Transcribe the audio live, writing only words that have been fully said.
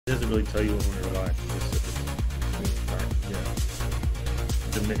really tell you when we're live. Yeah,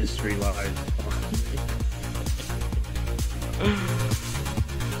 the ministry live.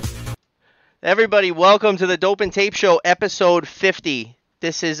 Everybody, welcome to the Dope and Tape Show, episode 50.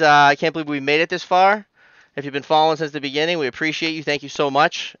 This is, I can't believe we made it this far. If you've been following since the beginning, we appreciate you. Thank you so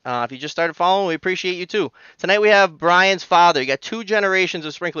much. If you just started following, we appreciate you too. Tonight we have Brian's father. You got two generations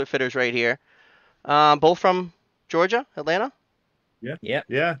of sprinkler fitters right here, both from Georgia, Atlanta. Yeah, Yep.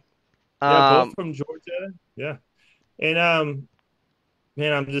 yeah, yeah. Both Um, from Georgia. Yeah, and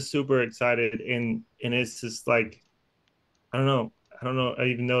man, I'm just super excited, and it's just like I don't know. I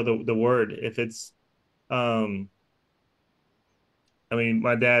even know the word. If it's um, I mean,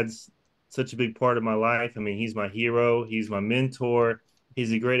 my dad's such a big part of my life. I mean, he's my hero. He's my mentor.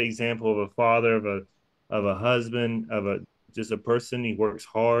 He's a great example of a father, of a husband, of a just a person. He works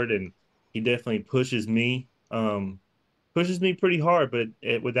hard, and he definitely pushes me pretty hard. But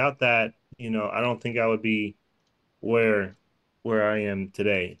without that, I don't think I would be where where I am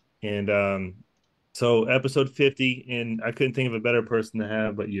today. And so episode 50, and I couldn't think of a better person to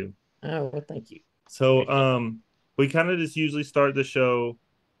have but you. Oh, well, thank you. So Appreciate we kind of just usually start the show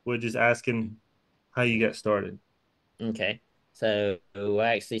with just asking how you got started. that. Okay. So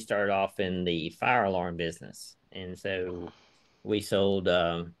I actually started off in the fire alarm business. And so we sold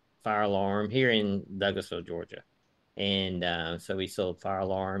fire alarm here in Douglasville, Georgia. And so we sold fire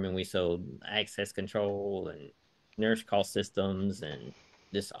alarm and we sold access control and nurse call systems and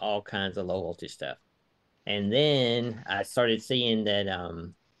just all kinds of low voltage stuff. And then I started seeing that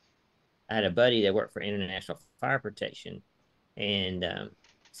I had a buddy that worked for International Fire Protection, and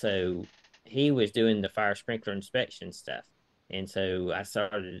so he was doing the fire sprinkler inspection stuff, and so I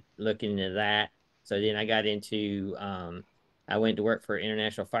started looking into that. So then I got into I went to work for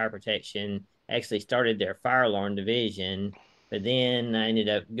International Fire Protection. Actually started their fire alarm division, but then I ended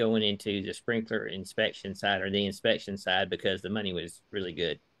up going into the sprinkler inspection side or the inspection side because the money was really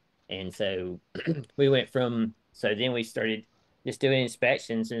good, and so we went from so then we started just doing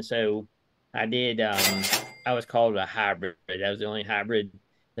inspections, and so I did. I was called a hybrid. That was the only hybrid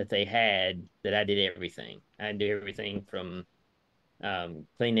that they had that I did everything. I do everything from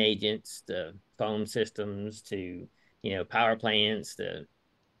clean agents to foam systems to power plants to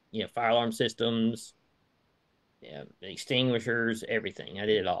fire alarm systems, extinguishers, everything. I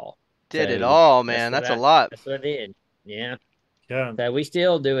did it all. did it So all, that's man. what That's a I lot. that's what I did. Yeah. Yeah. So we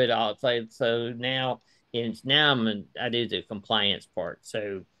still do it all. So now I do the compliance part.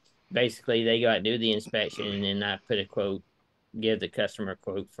 So basically they go out and do the inspection and then I put a quote, give the customer a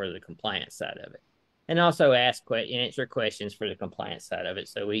quote for the compliance side of it. And also answer questions for the compliance side of it.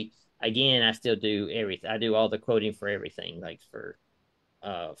 So I still do everything. I do all the quoting for everything, like for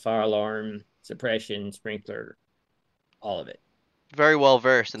fire alarm, suppression, sprinkler, all of it. Very well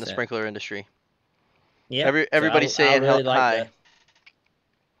versed in the So sprinkler industry. yep. So Everybody's I saying really like hi.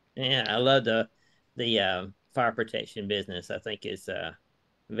 the Yeah, I love the fire protection business. I think it's a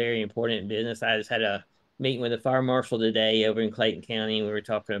very important business. I just had a meeting with a fire marshal today over in Clayton County, and we were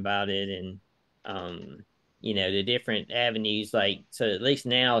talking about it and um, the different avenues. Like so, at least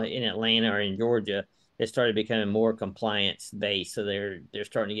now in Atlanta or in Georgia, it started becoming more compliance based. So they're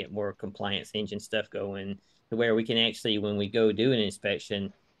starting to get more compliance engine stuff going to where we can actually, when we go do an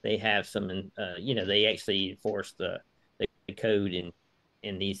inspection, they have some, they actually enforce the code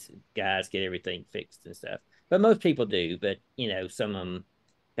and these guys get everything fixed and stuff. But most people do, but some of them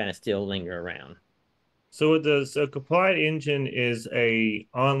kind of still linger around. So so Compliant Engine is a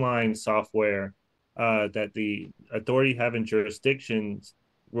online software that the authority having jurisdictions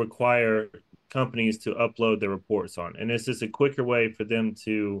require companies to upload their reports on, and it's just a quicker way for them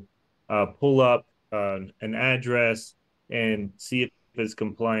to pull up an address and see if it's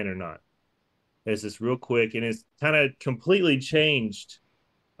compliant or not. It's just real quick, and it's kind of completely changed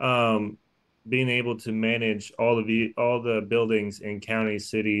um, being able to manage all the buildings in counties,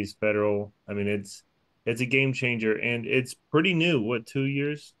 cities, federal. I mean, it's a game changer, and it's pretty new. What, 2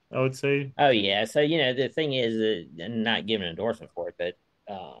 years? I would say. Oh yeah, so the thing is, not giving an endorsement for it, but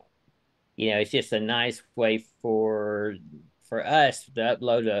it's just a nice way for us to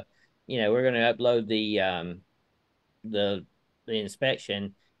upload we're going to upload the the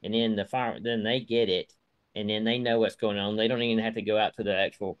inspection, and then then they get it, and then they know what's going on. They don't even have to go out to the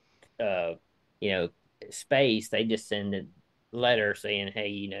actual uh you know space. They just send a letter saying, hey,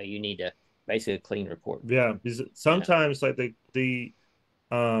 you need to basically a clean report. Yeah, because Yeah. sometimes like the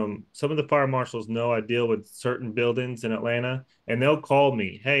some of the fire marshals know I deal with certain buildings in Atlanta, and they'll call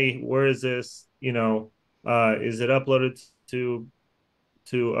me, hey, where is this? Is it uploaded to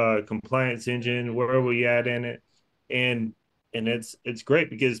compliance engine? Where are we at in it? And And it's great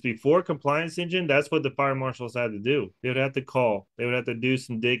because before compliance engine, that's what the fire marshals had to do. They would have to call, they would have to do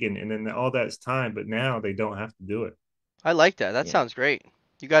some digging, and then all that's time. But now they don't have to do it. I like that. That Yeah. sounds great.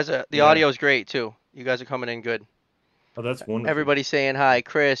 You guys are the Yeah. audio is great too. You guys are coming in good. Oh, that's wonderful. Everybody saying hi.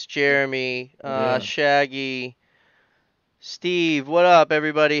 Chris, Jeremy, Yeah. Shaggy, Steve. What up,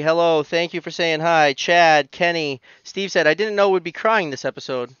 everybody? Hello. Thank you for saying hi. Chad, Kenny. Steve said I didn't know we'd be crying this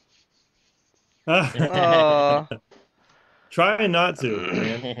episode. Uh, Try not to,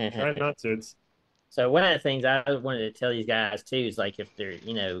 man. Try not to. It's So one of the things I wanted to tell these guys too is like if they're,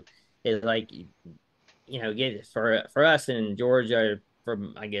 is like get for us in Georgia,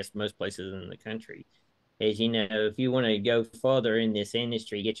 from I guess most places in the country, is if you want to go further in this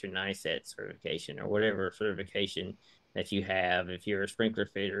industry, get your NICET certification or whatever certification that you have. If you're a sprinkler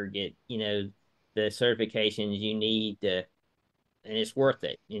fitter, get the certifications you need to, and it's worth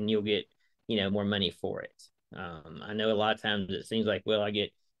it, and you'll get more money for it. I know a lot of times it seems like, well, I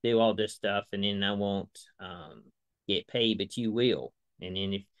get do all this stuff and then I won't get paid, but you will. And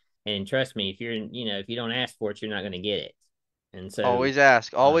then and trust me, if if you don't ask for it, you're not going to get it. And so always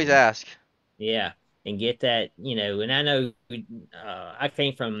ask. Always um, ask. yeah, and get that, and I know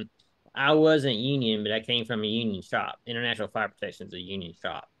I wasn't union, but I came from a union shop. International Fire Protection is a union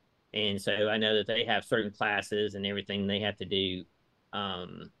shop. And so I know that they have certain classes and everything they have to do.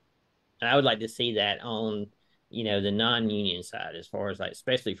 Um, and I would like to see that on, the non-union side, as far as like,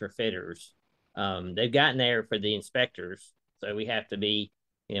 especially for fitters. They've gotten there for the inspectors. So we have to be,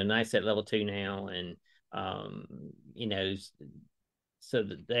 nice at level 2 now. And, um, you know, so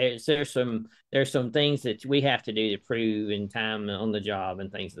there's some things that we have to do to prove in time on the job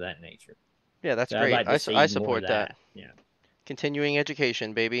and things of that nature. Yeah, that's So I'd great. like to I see more of support that. that. Yeah. Continuing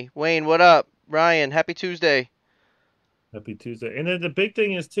education, baby. Wayne, what up? Ryan, happy Tuesday. Happy Tuesday. And then the big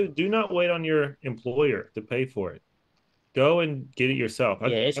thing is too, do not wait on your employer to pay for it. Go and get it yourself. Yeah, I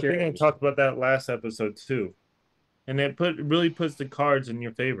it's think I yours. talked about that last episode too. And it really puts the cards in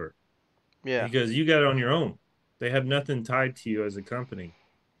your favor Yeah. because you got it on your own. They have nothing tied to you as a company.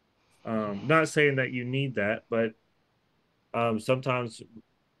 Not saying that you need that, but sometimes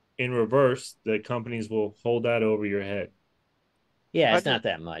in reverse, the companies will hold that over your head. Yeah, I it's just not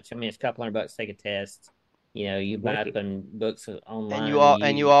that much. I mean, it's a couple $100 to take a test. You buy Worth up it. in books and online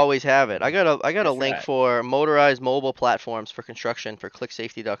and you use. always have it. I got a That's link right. for motorized mobile platforms for construction for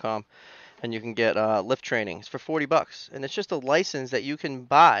clicksafety.com, and you can get lift trainings for $40, and it's just a license that you can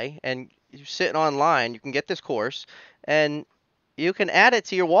buy, and you sit online. You can get this course, and you can add it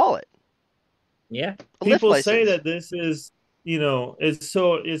to your wallet. Yeah. A lift People say license. that this is,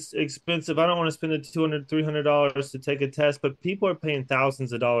 it's expensive. I don't want to spend the $200, $300 to take a test, but people are paying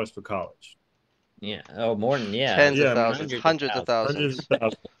thousands of dollars for college. Yeah. Oh, more than, yeah, Tens of Yeah, I mean, thousands, hundreds of hundreds of thousands. hundreds thousands. of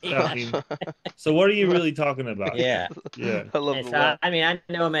thousands. Yeah, I mean, so what are you really talking about? Yeah. Yeah. I love And the so laugh. I mean, I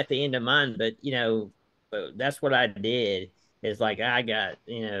know I'm at the end of mine, but but that's what I did. Is like I got,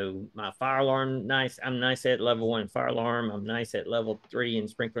 my fire alarm nice. I'm nice at level 1 fire alarm. I'm nice at level 3 in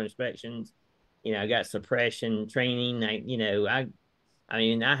sprinkler inspections. I got suppression training. I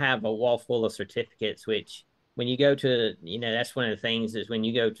mean, I have a wall full of certificates, which when you go to, that's one of the things is when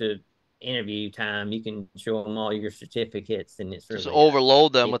you go to interview time, you can show them all your certificates, and it's Just really,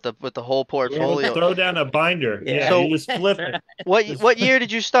 overload them it, with the whole yeah, portfolio. Throw down a binder. Yeah, yeah. you So just That's flip right. it. what Just year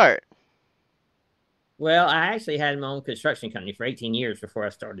did you start? Well, I actually had my own construction company for 18 years before I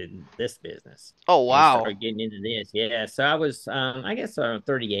started this business Oh and wow. started getting into this. Yeah. So I was, I guess,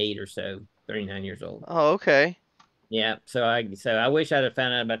 38 or so, 39 years old. Oh okay. Yeah. So I wish I'd have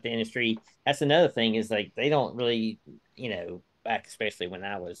found out about the industry. That's another thing is like they don't really, back especially when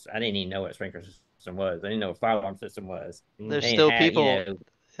I didn't even know what a sprinkler system was. I didn't know what a fire alarm system was. There's They didn't still have, people, and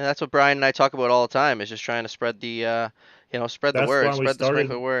that's what Brian and I talk about all the time. Is just trying to spread the spread the that's word, why we spread the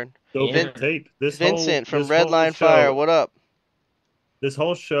sprinkler started word. Dope Vin yeah. and Tape. Vincent from This whole Redline Fire, show what up? this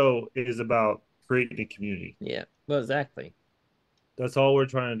whole show is about creating a community. Yeah. Well, exactly. That's all we're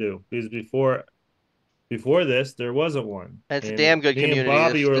trying to do. Because before this, there wasn't one. And it's a And damn good me and community.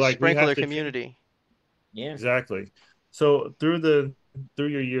 Bobby were The like, we have sprinkler to change. community. Yeah. Exactly. So through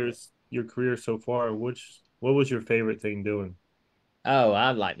your years, your career so far, what was your favorite thing doing? Oh,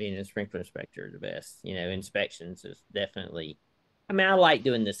 I like being a sprinkler inspector the best. Inspections is definitely. I mean, I like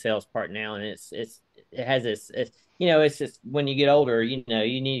doing the sales part now, and it has it's just when you get older, you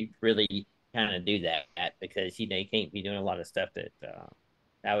need to really kind of do that because you can't be doing a lot of stuff that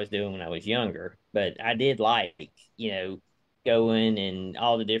I was doing when I was younger. But I did like going and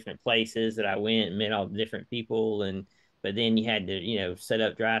all the different places that I went and met all the different people, and but then you had to set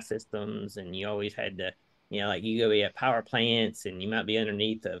up dry systems, and you always had to like you go be at power plants and you might be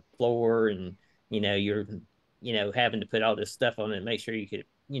underneath the floor and you're having to put all this stuff on it, make sure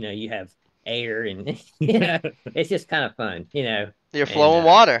you have air and it's just kind of fun. You're And flowing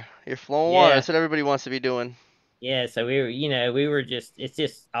water. You're flowing water. yeah, That's what everybody wants to be doing. yeah. So we were it's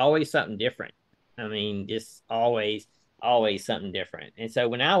just always something different. I mean, just always something different. And so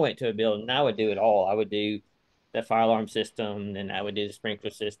when I went to a building, I would do it all. I would do the fire alarm system, and I would do the sprinkler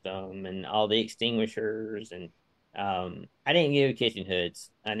system and all the extinguishers. And I didn't do kitchen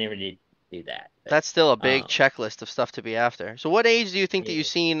hoods. I never did do that. But, That's still a big checklist of stuff to be after. So what age do you think that yeah.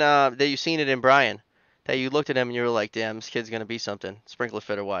 you seen it in Brian? That you looked at him and you were like, damn, this kid's gonna be something, sprinkler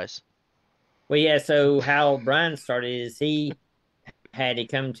fitter wise. Well, yeah. So how Brian started is he had to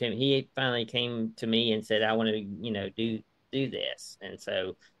come to him. He finally came to me and said, "I want to, do this." And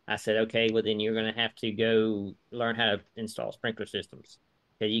so I said, "Okay, well then you're going to have to go learn how to install sprinkler systems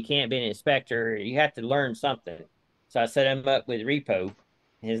because you can't be an inspector. You have to learn something." So I set him up with Repo.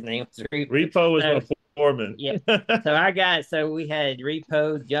 His name was Repo. Repo was my foreman. Yeah. So we had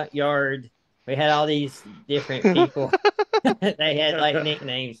Repo, Junkyard. We had all these different people. They had like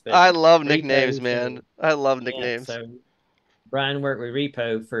nicknames. But I love Repo, nicknames, man. I love nicknames. So Brian worked with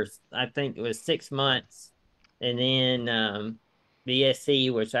Repo for I think it was 6 months, and then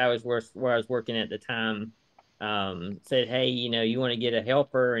BSC, which I was where I was working at the time, said, "Hey, you want to get a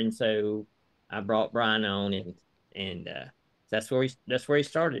helper," and so I brought Brian on, and that's where he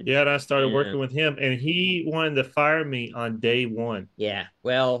started. Yeah, and I started working with him, and he wanted to fire me on day one. Yeah,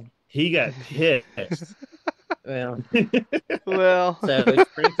 well, he got pissed. Well, so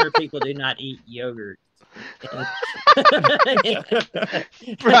sprinkler people do not eat yogurt.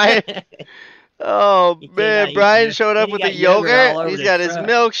 Brian. Oh man, Brian showed up with the yogurt. He's got his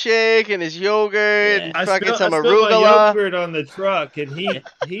milkshake and his yogurt and fucking some arugula. Yogurt on the truck, and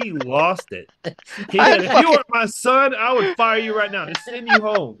he lost it. He said, "If you were my son, I would fire you right now and send you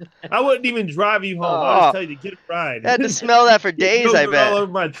home. I wouldn't even drive you home. I would tell you to get a ride." I had to smell that for days. I bet all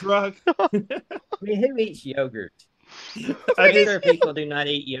over my truck. I mean, who eats yogurt? Sure people do not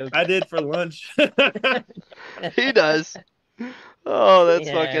eat yogurt. I did for lunch. He does. Oh, that's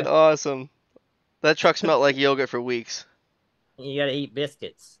fucking awesome. That truck smelled like yogurt for weeks. You gotta eat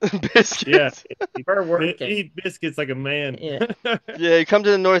biscuits. Biscuits. Yeah. Eat biscuits like a man. Yeah. Yeah, you come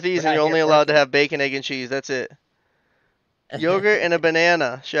to the Northeast and you're only allowed to have bacon, egg, and cheese. That's it. Yogurt and a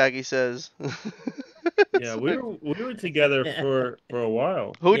banana, Shaggy says. Yeah, we were together for a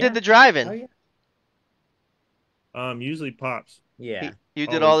while. Who did the driving? Oh, yeah. Usually Pops. Yeah. You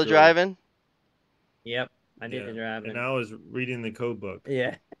did all the driving? Yep. I did the driving. And I was reading the code book.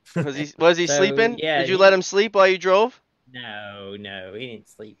 Yeah. Was he sleeping? Yeah. Did you let him sleep while you drove? No, he didn't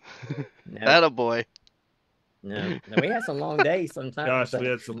sleep. No. Attaboy. No, we had some long days sometimes. Gosh, we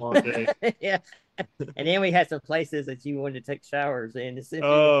had some long days. Yeah. And then we had some places that you wanted to take showers in.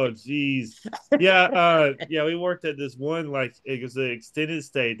 Oh, geez. Yeah, we worked at this one, like, it was an extended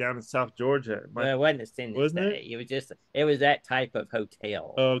stay down in South Georgia. Well, it wasn't extended stay. It was that type of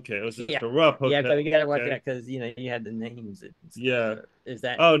hotel. Oh, okay. It was just a rough hotel. Yeah, but we got to watch that because, you had the names. Yeah. Is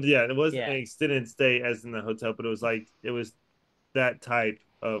that? Oh, yeah. It wasn't an extended stay as in the hotel, but it was that type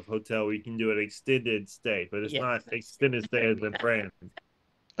of hotel where you can do an extended stay, but it's not extended stay as in France.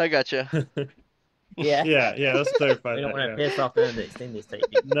 I gotcha. Yeah. Let's clarify that. We don't want to piss off the extended stay.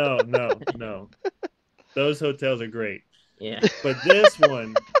 No. Those hotels are great. Yeah. But this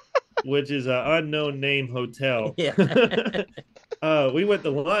one, which is an unknown name hotel. Yeah. We went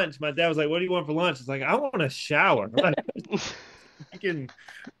to lunch. My dad was like, "What do you want for lunch?" It's like, "I want a shower." Freaking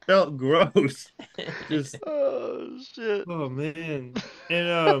felt gross. Just oh shit. Oh man.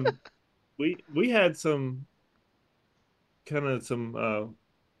 And we had some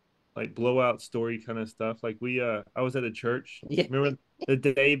like blowout story kind of stuff. Like I was at a church. Yeah. Remember the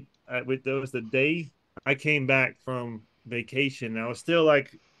day there was the day I came back from vacation. I was still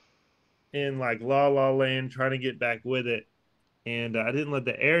like in like la la land trying to get back with it. And I didn't let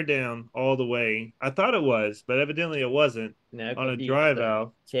the air down all the way. I thought it was, but evidently it wasn't. No, on a dry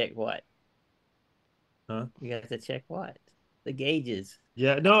valve. Check what? Huh? You have to check what? The gauges.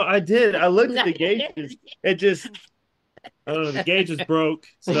 Yeah, no, I did. I looked at the gauges. It just, I don't know, the gauges broke.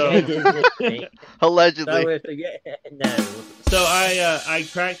 So allegedly. No. So I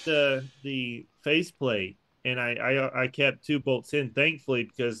cracked the faceplate, and I kept 2 bolts in, thankfully,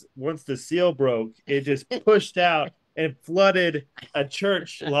 because once the seal broke, it just pushed out and flooded a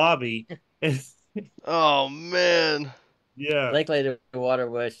church lobby. Oh man. Yeah. Luckily the water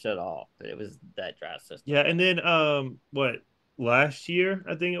was shut off, but it was that dry system. Yeah, and then last year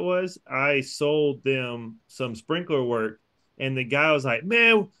I think it was, I sold them some sprinkler work, and the guy was like,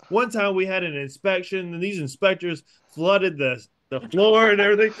 "Man, one time we had an inspection, and these inspectors flooded the floor and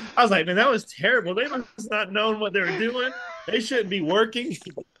everything. I was like, man, that was terrible. They must not known what they were doing. They shouldn't be working.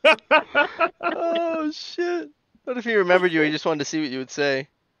 Oh shit! What if he remembered you? He just wanted to see what you would say.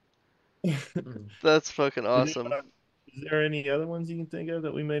 That's fucking awesome. Is there any other ones you can think of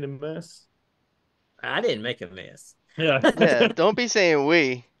that we made a mess? I didn't make a mess. Yeah. Yeah, don't be saying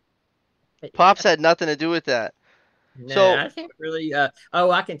we. Pops had nothing to do with that. No, So I can't really.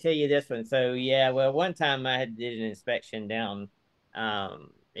 Oh, I can tell you this one. So yeah, well, one time I did an inspection down.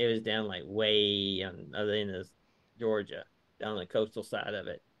 It was down like way on the other end of Georgia, down the coastal side of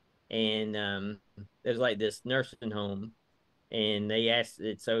it, and there's like this nursing home, and they asked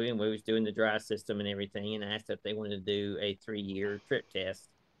it. So anyway, we was doing the dry system and everything, and asked if they wanted to do a 3-year trip test,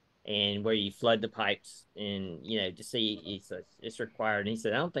 and where you flood the pipes and to see it's required. And he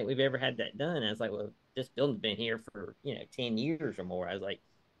said, I don't think we've ever had that done. I was like, well, this building's been here for 10 years or more. I was like,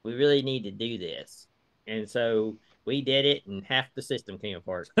 we really need to do this. And so we did it, and half the system came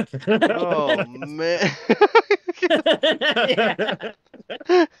apart. oh man. Yeah.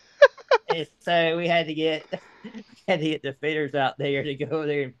 And so we had to get the fitters out there to go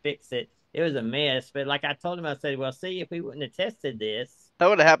there and fix it. It was a mess, but like I told him, I said, well, see, if we wouldn't have tested this, That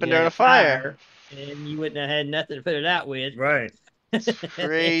would have happened during at a a fire. and you wouldn't have had nothing to put it out with. Right. It's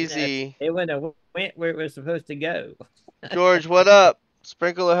crazy. It wouldn't have went where it was supposed to go. George, what up?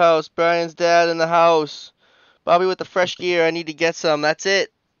 Sprinkler house. Brian's dad in the house. Bobby with the fresh gear. I need to get some. That's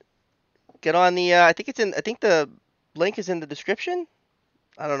it. Get on the. I think the link is in the description.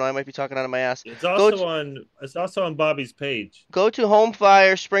 I don't know. I might be talking out of my ass. It's also on Bobby's page. Go to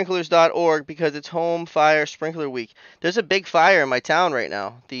homefiresprinklers.org because it's Home Fire Sprinkler Week. There's a big fire in my town right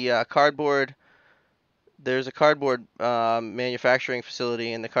now. There's a cardboard manufacturing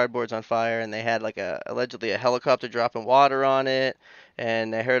facility, and the cardboard's on fire, and they had allegedly a helicopter dropping water on it,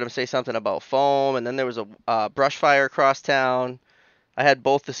 and I heard them say something about foam, and then there was a brush fire across town. I had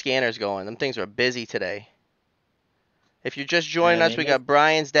both the scanners going. Them things are busy today. If you're just joining us, we got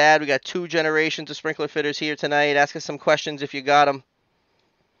Brian's dad. We got 2 generations of sprinkler fitters here tonight. Ask us some questions if you got them.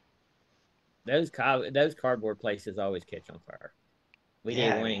 Those cardboard places always catch on fire. We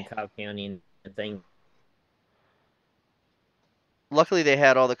did one in Cobb County, and the thing. Luckily, they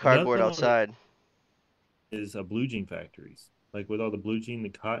had all the cardboard outside. Is blue jean factories, like with all the blue jean, the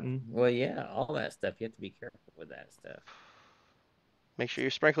cotton. Well, yeah, all that stuff. You have to be careful with that stuff. Make sure your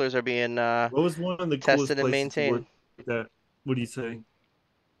sprinklers are being what was one of the tested and maintained. That, what do you say?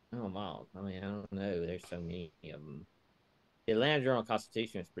 Oh, wow. I mean, I don't know. There's so many of them. The Atlanta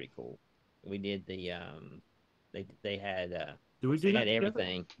Journal-Constitution was pretty cool. We did the they had they had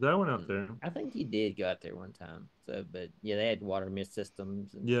everything. That went out there. I think you did go out there one time. So, but yeah, they had water mist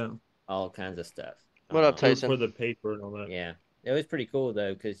systems and all kinds of stuff. What up, Tyson? For the paper and all that. Yeah, it was pretty cool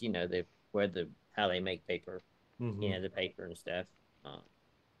though, because they how they make paper, the paper and stuff.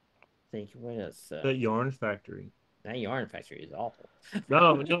 Think what else? That yarn factory. That yarn factory is awful.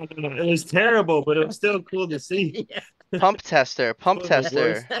 No, it was terrible, but it was still cool to see. Yeah. Pump tester.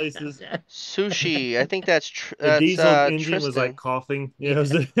 Sushi. I think that's the diesel engine Tristan. Was like coughing. Yeah.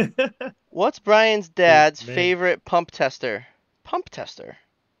 What's Brian's dad's favorite pump tester? Pump tester.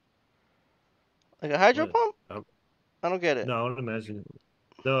 Like a hydro pump? I don't get it. No, I would imagine.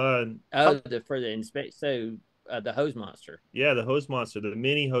 For the inspection. So the hose monster. Yeah, the hose monster, the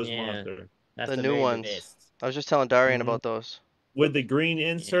mini hose monster. That's the new ones. Best. I was just telling Darian about those. With the green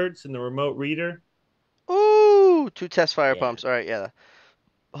inserts and the remote reader. Ooh, 2 test fire pumps. All right, yeah.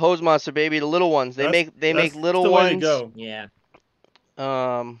 Hose monster, baby, the little ones. They make little ones. Way to go. Yeah.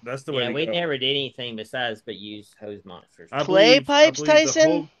 That's the way. Yeah, we never did anything besides but use hose monsters. Clay pipes,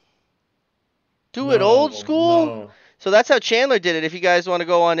 Tyson. Do it old school. No. So that's how Chandler did it. If you guys want to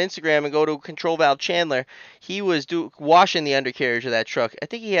go on Instagram and go to Control Valve Chandler, he was washing the undercarriage of that truck. I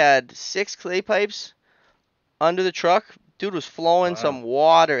think he had 6 clay pipes under the truck. Dude was flowing some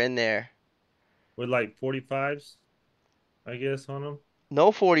water in there. With like 45s, I guess, on them.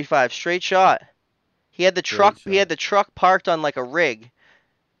 No 45, straight shot. He had the truck. He had the truck parked on like a rig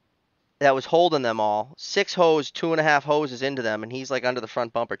that was holding them all. 6 hose, 2.5 hoses into them, and he's like under the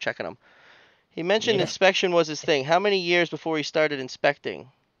front bumper checking them. He mentioned inspection was his thing. How many years before he started inspecting?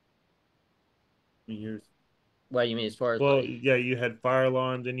 Years. Well, you mean as far as you had fire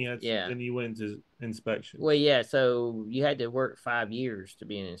alarm, then you went into inspection. Well, yeah, so you had to work 5 years to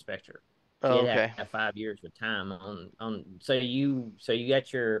be an inspector. So you had to have 5 years of time on. So you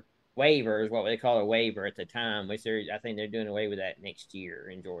got your waivers, what they call a waiver at the time, which I think they're doing away with that next year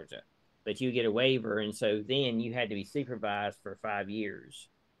in Georgia. But you get a waiver, and so then you had to be supervised for 5 years.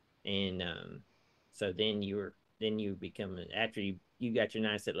 And so then you become after you got your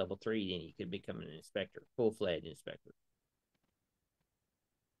NICET level 3, then you could become an inspector, full-fledged inspector.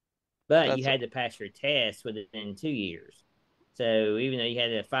 but you had to pass your test within 2 years. So even though you had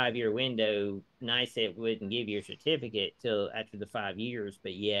a 5-year window, NICET wouldn't give you a certificate till after the 5 years,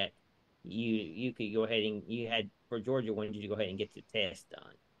 but yet you could go ahead and you had for Georgia wanted you to go ahead and get the test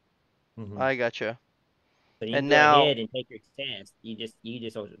done. I gotcha. So you And go now, ahead and take your test. You just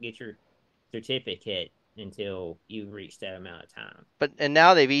get your certificate until you reach that amount of time. and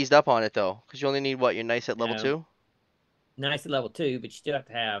now they've eased up on it though, because you only need what, your NICET level Now, 2? nice at level 2, but you still have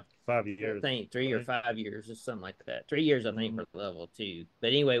to have 5 years. I think 3 right? or 5 years or something like that. 3 years, I think, for level 2. But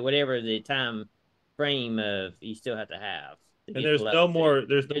anyway, whatever the time frame of, you still have to have. To And get there's the no level 2. more.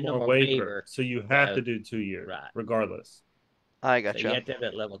 There's no more waiver, so you have So, to do 2 years, right. regardless. I So you gotcha. have to have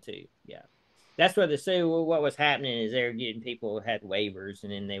that level 2. Yeah. That's what what was happening is they were getting people who had waivers,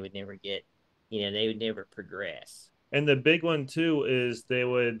 and then they would never get, they would never progress. And the big one too is they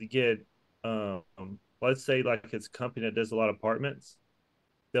would get, um, let's say like it's a company that does a lot of apartments.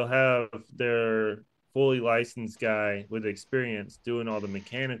 They'll have their fully licensed guy with experience doing all the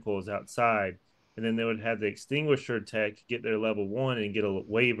mechanicals outside, and then they would have the extinguisher tech get their level 1 and get a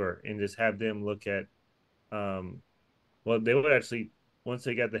waiver, and just have them look at, um, well, they would actually, once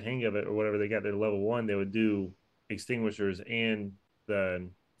they got the hang of it or whatever, they got their level 1, they would do extinguishers the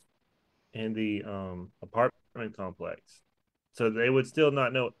and the apartment complex. So they would still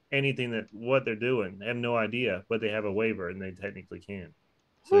not know anything that what they're doing. They have no idea, but they have a waiver and they technically can.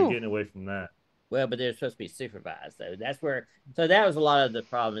 So they're Whew. getting away from that. Well, but they're supposed to be supervised, though. That's where. So that was a lot of the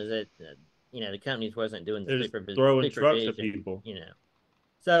problem is that the companies wasn't doing the They're just throwing trucks at supervision. people.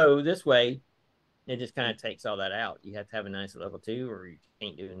 So this way, it just kind of takes all that out. You have to have a nice level 2, or you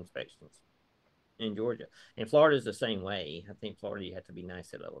can't do inspections in Georgia. And Florida's the same way. I think Florida you have to be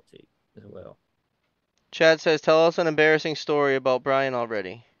nice at level 2 as well. Chad says, tell us an embarrassing story about Brian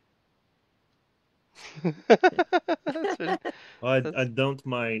already. Well, I dumped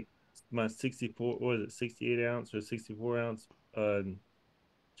my 64, what was it, 68 ounce or 64 ounce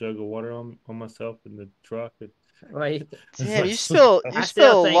jug of water on myself in the truck. Well, Damn, you spill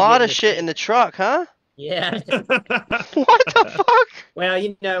a lot of shit in the truck, huh? Yeah. What the fuck? Well,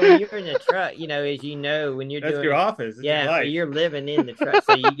 when you're in the truck, as when you're That's doing your office. It's your life. you're living in the truck.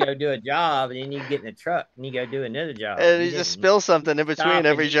 So you go do a job, and then you get in the truck and you go do another job. And you just spill something in between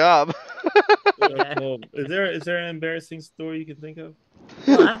every job. Yeah. Well, is there an embarrassing story you can think of?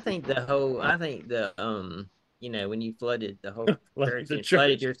 Well, I think when you flooded the whole church and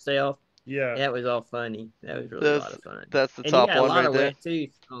flooded yourself. Yeah, that was all funny. That was really a lot of fun. That's the and top you got one a lot right of there. wet too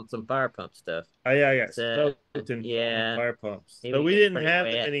on some fire pump stuff. Oh yeah, I got soaked in fire pumps. It So was we didn't pretty have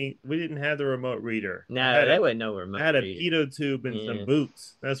wet. we didn't have the remote reader. No, there wasn't no remote I had a reader. pedo tube and some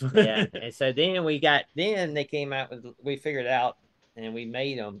boots. That's what. Yeah, and so then they came out with, we figured out, and we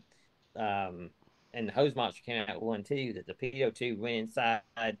made them, and the hose monster came out with one too, that the pedo tube went inside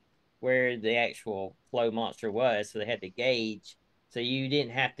where the actual flow monster was, so they had to gauge, so you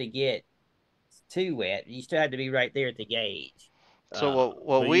didn't have to get too wet. You still had to be right there at the gauge. So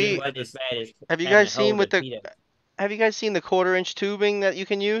So you wasn't as bad as have you having guys to seen hold a pedo. have you guys seen the 1/4-inch tubing that you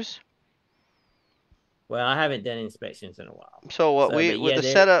can use? Well, I haven't done inspections in a while. So what but with the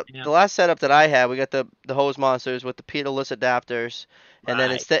they're setup, now- the last setup that I had, we got the hose monsters with the pedalless adapters, and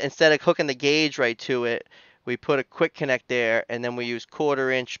then Right. instead of hooking the gauge right to it, we put a quick connect there, and then we use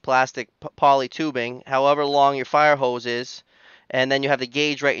 1/4-inch plastic poly tubing, however long your fire hose is, and then you have the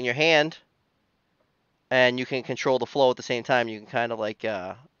gauge right in your hand, and you can control the flow at the same time. You can kind of like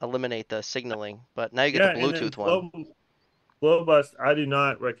eliminate the signaling, but now you get the and then Bluetooth one. flow bust. I do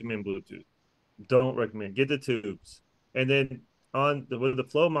not recommend Bluetooth. Don't recommend. Get the tubes, and then with the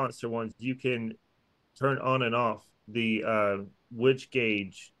flow monster ones, you can turn on and off the which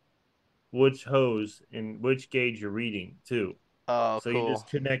gauge, which hose, and which gauge you're reading too. Oh, So cool. you just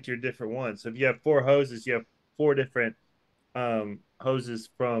connect your different ones. So if you have 4 hoses, you have 4 different hoses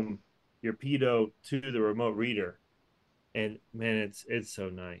from your pedo to the remote reader. And man, it's so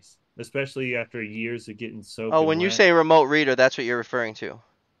nice, especially after years of getting soaked. Oh, when you say remote reader, that's what you're referring to.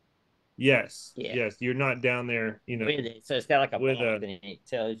 Yes, Yeah. yes, you're not down there, So it's got like a with box, and it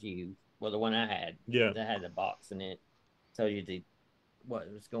tells you. Well, the one I had, yeah, that had the box, and it tells you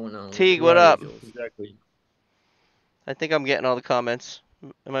what was going on. Teague, what up? Exactly. I think I'm getting all the comments.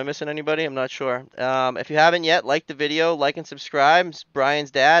 Am I missing anybody? I'm not sure. If you haven't yet, like the video, like and subscribe. It's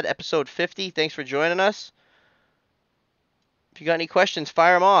Brian's dad, episode 50. Thanks for joining us. If you got any questions,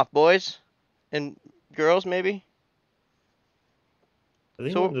 fire them off, boys and girls, maybe. I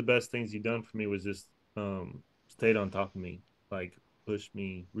think one of the best things you've done for me was just stayed on top of me, like pushed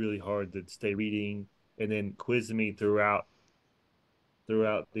me really hard to stay reading, and then quizzed me throughout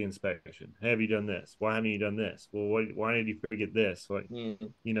throughout the inspection. Have you done this? Why haven't you done this? Well, why did you forget this? What,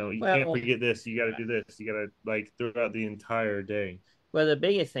 Mm. you can't Well, forget this. You got to do this. You got to like throughout the entire day. well, the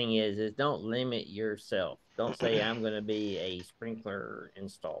biggest thing is don't limit yourself. Don't say I'm going to be a sprinkler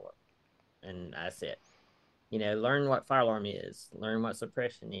installer, and that's it. Learn what fire alarm is, learn what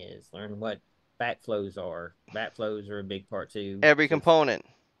suppression is, learn what backflows are. Backflows are a big part too. Every Just component.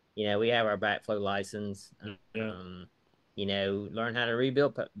 we have our backflow license. Yeah. Learn how to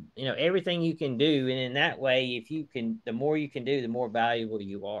rebuild. Everything you can do, and in that way, if you can, the more you can do, the more valuable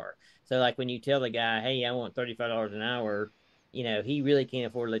you are. So, like when you tell the guy, "Hey, I want $35 an hour," he really can't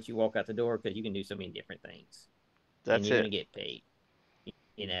afford to let you walk out the door because you can do so many different things, and That's you're it. gonna get paid.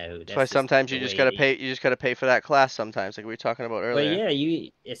 That's why That's just sometimes the you just way gotta it pay. is. You just gotta pay for that class sometimes, like we were talking about But earlier. yeah,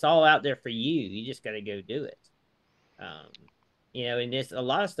 it's all out there for you. You just got to go do it. Um, and this a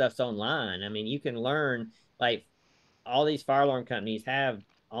lot of stuff's online. I mean, you can learn like all these fire alarm companies have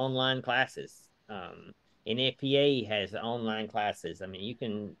online classes. NFPA has online classes. I mean, you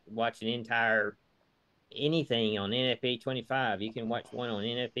can watch an entire anything on NFPA 25. You can watch one on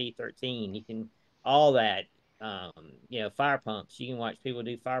NFPA 13. You can all that. Fire pumps. You can watch people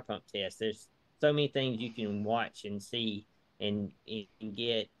do fire pump tests. There's so many things you can watch and see and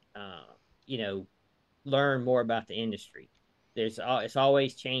get. You know, learn more about the industry. It's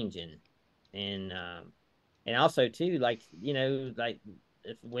always changing, and also too, like like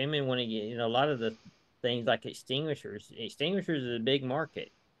if women want to get a lot of the things like extinguishers is a big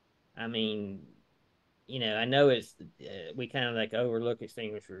market. I mean, I know it's we kind of like overlook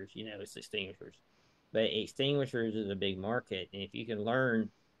extinguishers. It's extinguishers, but extinguishers is a big market, and if you can learn,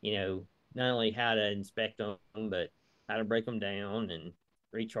 not only how to inspect them, but how to break them down and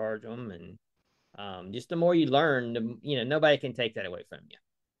recharge them, and just the more you learn, nobody can take that away from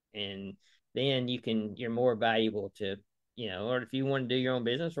you, and then you're more valuable to, or if you want to do your own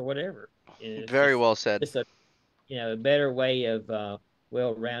business or whatever, it's Very just well said. just a better way of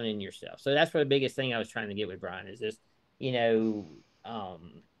well rounding yourself. So that's what the biggest thing I was trying to get with Brian is this, you know,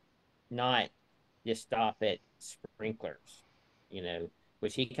 um, not just stop at sprinklers, you know,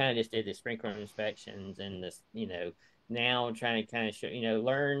 which he kind of just did the sprinkler inspections and this, now I'm trying to kind of show,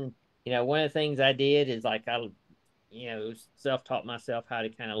 learn, one of the things I did is like self-taught myself how to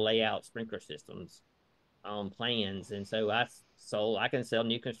kind of lay out sprinkler systems on plans, and so I can sell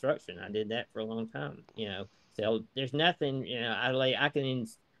new construction. I did that for a long time. So there's nothing.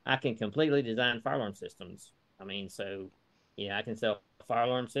 I can completely design fire alarm systems. I mean, so I can sell fire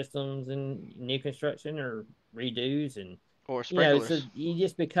alarm systems and new construction or redos, and Or so sprinklers. you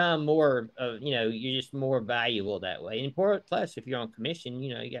just become more you're just more valuable that way. And plus, if you're on commission,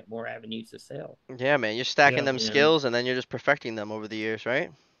 you got more avenues to sell. Yeah, man, you're stacking Yeah. them You know, skills and then you're just perfecting them over the years,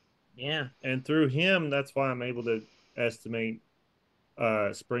 right? yeah. And through him, that's why I'm able to estimate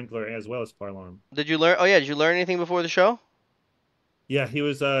sprinkler as well as fire alarm. Did you learn? Oh yeah, did you learn anything before the show? Yeah, he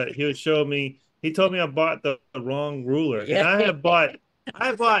was showing me. He told me I bought the wrong ruler, and Yeah.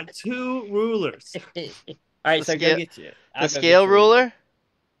 I bought two rulers. All right, The so go scale, get you. the I'll go get scale your ruler. ruler.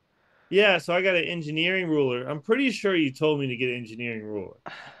 Yeah, so I got an engineering ruler. I'm pretty sure you told me to get an engineering ruler,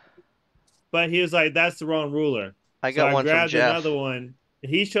 but he was like, "That's the wrong ruler." I So got I one from grabbed another Jeff. one.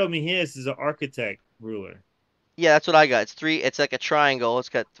 He showed me his is an architect ruler. Yeah, that's what I got. It's three. It's like a triangle. It's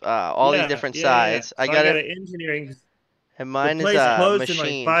got all these Yeah, different yeah, yeah. sides. I So I got got it, an engineering. and The mine is place closed in like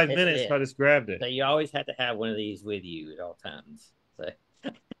machined. 5 minutes, It. so I just grabbed it. So you always have to have one of these with you at all times.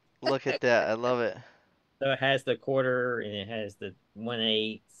 Look at that. I love it. So it has the quarter and it has the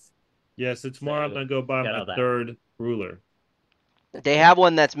 1/8. Yeah, so So tomorrow I'm gonna go buy got my all that. third ruler. They have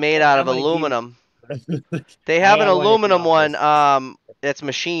one that's made out I'm of gonna keep. aluminum. They have I an got one at the aluminum one. office. That's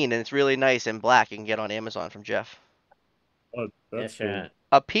machined and it's really nice and black. You can get on Amazon from Jeff. Oh, that's That's cool. right.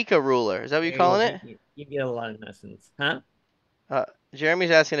 A Pica ruler. Is that what you're There you, calling it? you get a lot of lessons, huh? Uh,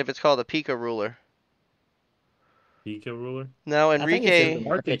 Jeremy's asking if it's called a Pica ruler. Pico ruler. No, I think it's an Enrique.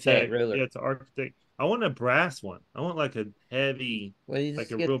 architect Architect. ruler. Yeah, it's an architect. I want a brass one. I want like a heavy, Well, you like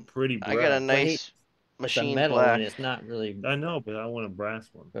just a get. real pretty I got a brass. Well, nice it's a machined metal one. black It's not really. I know, but I want a brass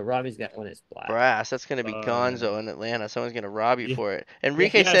one. But Robbie's got one that's black. brass. That's gonna be Yeah. gonzo in Atlanta. Someone's gonna rob you Yeah. for it. Yeah.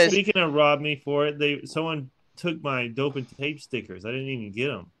 Enrique Yeah. says, Speaking of rob me for it, someone took my dope and tape stickers. I didn't even get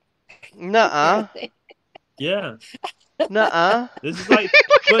them. "Nuh-uh, Yeah. nuh-uh." This is like,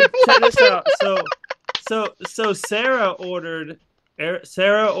 but check this out. So Sarah ordered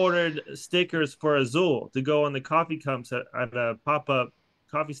stickers for Azul to go on the coffee cups at a pop-up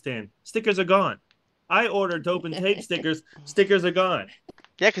coffee stand. Stickers are gone. I ordered dope and tape stickers. Stickers are gone.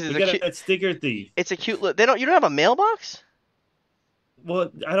 Yeah, because We it's a got cute. a sticker thief. It's a cute. They don't. You don't have a mailbox?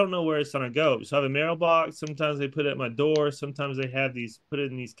 Well, I don't know where it's gonna go. So I have a mailbox. Sometimes they put it at my door. Sometimes they have these put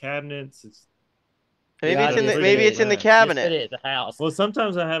it in these cabinets. It's Maybe it's Y'all in the just put maybe it's it, in the just put cabinet. it at the house. well,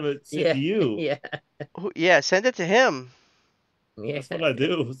 sometimes I have it sent Yeah, to you. yeah, Yeah, send it to him. yeah. That's what I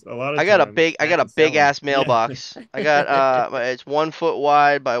do a lot I of got a times. big I Have got a to sell big them. ass Yeah. mailbox. I got it's 1 foot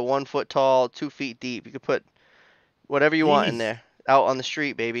wide by 1 foot tall, 2 feet deep. You could put whatever you want in Jeez. there out on the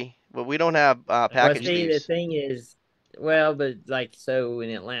street, baby. But we don't have Well, package see, the thieves. thing is, well, but like, so in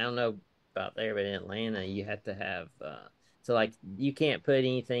Atlanta, I don't know about there, but in Atlanta, you have to have, so like, you can't put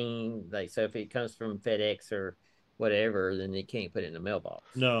anything, like, so if it comes from FedEx or whatever, then you can't put it in the mailbox.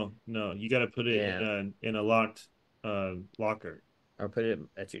 No, no. You got to put it Yeah. in a locked locker. Or put it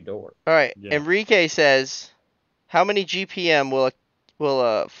at your door. All right, Yeah. Enrique says, how many GPM will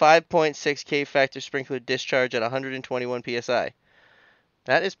a 5.6 K factor sprinkler discharge at 121 psi?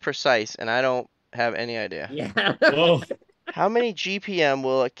 That is precise, and I don't have any idea. Yeah. Whoa. How many GPM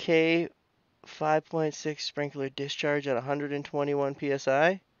will a K 5.6 sprinkler discharge at 121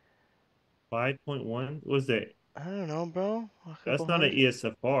 psi? 5.1? What was that? I don't know, bro. A couple That's not an hundred.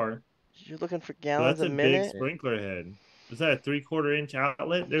 ESFR. You're looking for So gallons that's a a big minute? sprinkler head. Is that a 3/4 inch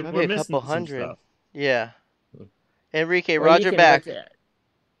outlet? Probably We're a couple missing some hundred. stuff. Yeah. Enrique, Well, you Roger can look back. at,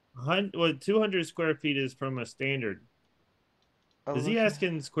 200 square feet is from a standard. I'm Is he looking.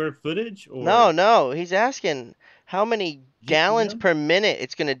 asking square footage No, or no. He's asking how many gallons GPM? per minute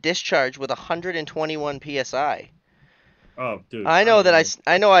it's going to discharge with 121 psi. Oh, dude, I I know don't that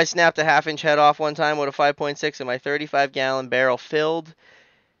know. I know I snapped a half-inch head off one time with a 5.6 and my 35-gallon barrel filled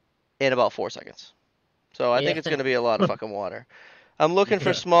in about 4 seconds. So I think yeah. it's going to be a lot of fucking water. I'm looking for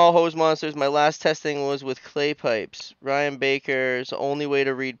Yeah. small hose monsters. My last testing was with clay pipes. Ryan Baker's only way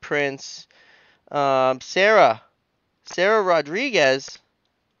to read prints. Sarah Rodriguez.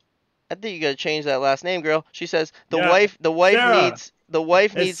 I think you gotta change that last name, girl. She says Yeah. Sarah, the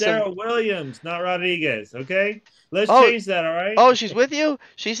wife it's needs some. Sarah Williams, not Rodriguez. Okay. Let's Oh, change that. All right. oh, she's with you.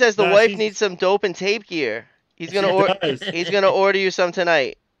 She says the No, wife needs she's some dope and tape gear. He's gonna she or does. he's gonna order you some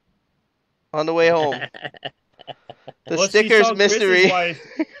tonight on the way home. The Well, she stickers saw Chris's mystery. wife.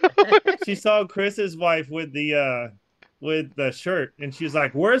 She saw Chris's wife with the shirt, and she's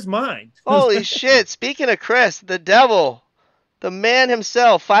like, "Where's mine?" Holy shit! Speaking of Chris, the devil, the man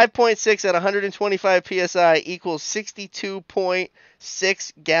himself, 5.6 at 125 psi equals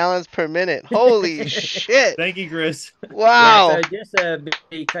 62.6 gallons per minute. Holy shit! Thank you, Chris. Yeah, Wow. so just to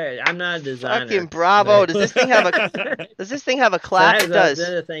be clear, I'm not a Fucking designer, bravo. but Does this thing have a so clap? that It was the does.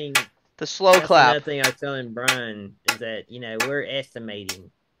 other thing. The slow That's clap. another thing I was telling Brian is that we're estimating,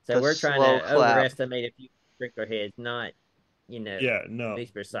 so The we're trying slow to clap. overestimate a few sprinkler heads, not you know Yeah, no, be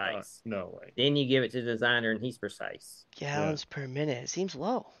precise. no way. Then you give it to the designer, and he's precise. Yeah, Gallons per minute. It seems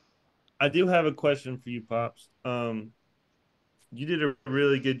low. I do have a question for you, pops. You did a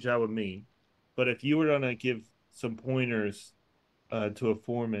really good job with me, but if you were gonna give some pointers to a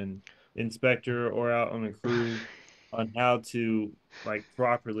foreman, inspector, or out on a crew on how to like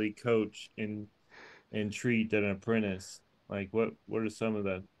properly coach and treat an apprentice, like what are some of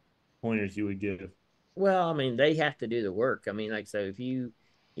the pointers you would give? Well, I mean, they have to do the work. I mean, like, so if they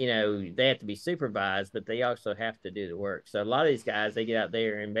have to be supervised, but they also have to do the work. So a lot of these guys, they get out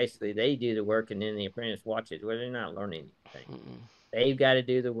there and basically they do the work, and then the apprentice watches. Well, they're not learning anything. Mm-mm. They've got to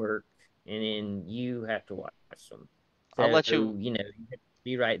do the work, and then you have to watch them. I'll So, let you. you have to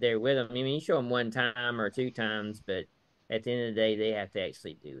be right there with them. I mean, you show them one time or two times, but at the end of the day, they have to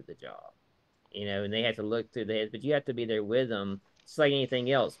actually do the job, and they have to look through the heads, but you have to be there with them. It's like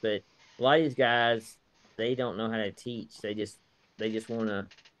anything else. But a lot of these guys, they don't know how to teach. They just want to,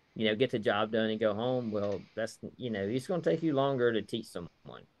 get the job done and go home. Well, that's it's going to take you longer to teach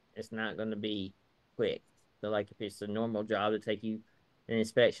someone. It's not going to be quick. So like if it's a normal job to take you an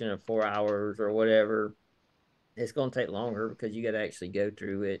inspection of 4 hours or whatever, it's going to take longer because you got to actually go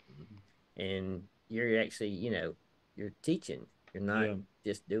through it, and you're actually you're teaching. You're not Yeah,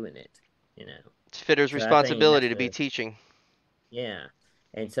 just doing it. You know. It's fitter's So I think responsibility that's to be the teaching. yeah.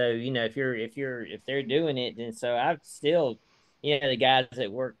 And so, if they're doing it, then so I still, the guys that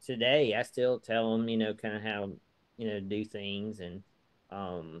work today, I still tell them, kind of how, do things, and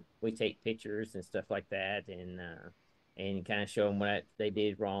we take pictures and stuff like that, and kind of show them what they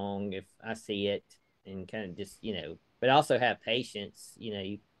did wrong if I see it, and kind of just, but also have patience,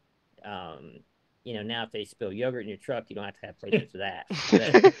 um, now if they spill yogurt in your truck, you don't have to have patience with that.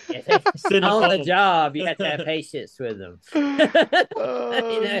 But if they on the job, you have to have patience with them. Oh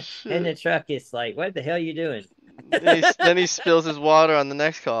And the shit! truck is like, what the hell are you doing? Then he spills his water on the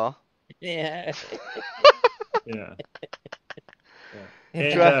next call. Yeah. yeah, yeah.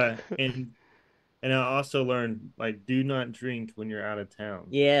 And Dry. and And I also learned like do not drink when you're out of town.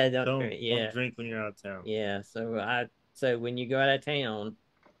 Yeah, Don't drink when you're out of town. yeah. So when you go out of town,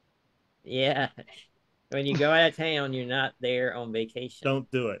 yeah, when you go out of town, you're not there on vacation. Don't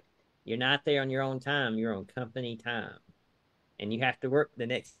do it. You're not there on your own time. You're on company time, and you have to work the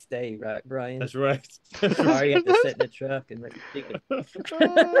next day, right, Brian? That's right. That's Or you right. have to sit in the truck and make chicken. Oh,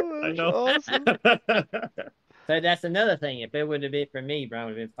 I that's know. awesome. So that's another thing. If it wouldn't have been for me, Brian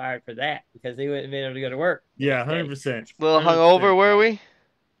would have been fired for that because he wouldn't have been able to go to work the Yeah, next day. 100%. A little 100%. hungover, were we?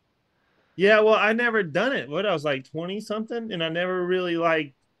 Yeah, well, I never done it. What I was like 20 something, and I never really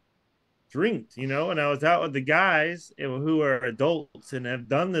like drinked, and I was out with the guys who are adults and have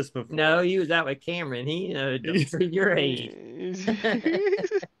done this before. No, he was out with Cameron. He for your age.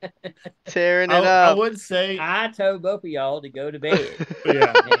 Tearing it I up. would say, I told both of y'all to go to bed.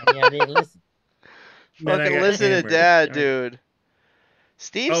 yeah, And y'all didn't listen. then I Fucking got listen to hammered. Dad, dude.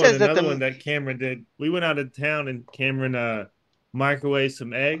 Steve Oh, and says that another one the that Cameron did. We went out of town and Cameron microwaved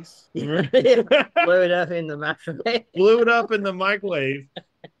some eggs. Blew it up in the microwave. Blew it up in the microwave.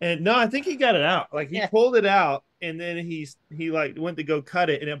 And no, I think he got it out. Like he pulled it out and then he like went to go cut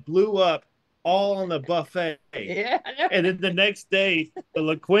it and it blew up all on the buffet. Yeah. And then the next day, the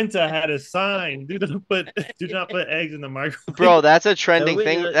La Quinta had a sign: do not put eggs in the microwave. bro, that's a trending we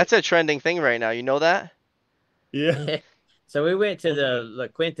thing. did- That's a trending thing right now. You know that? Yeah. So we went to the La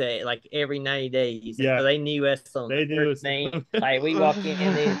Quinta like every 90 days. Yeah. So they knew us on They the knew first us. name. Like we walk in,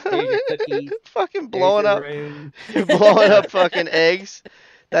 there's your cookies, Fucking there's blowing your up, room. blowing up fucking eggs.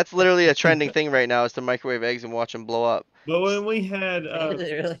 That's literally a trending thing right now is to microwave eggs and watch them blow up. But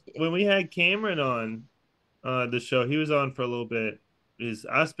Really? when we had Cameron on the show, he was on for a little bit.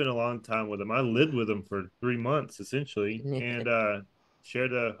 I spent a long time with him. I lived with him for 3 months essentially, and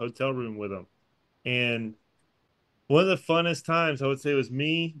shared a hotel room with him. And one of the funnest times I would say was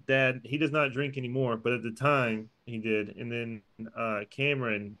me, Dad. He does not drink anymore, but at the time he did. And then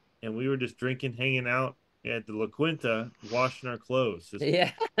Cameron, and we were just drinking, hanging out at the La Quinta, washing our clothes.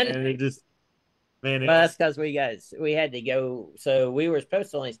 Yeah. And it just, man, Well, that's because we had to go. So we were supposed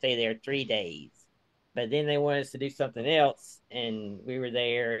to only stay there 3 days, but then they wanted us to do something else, and we were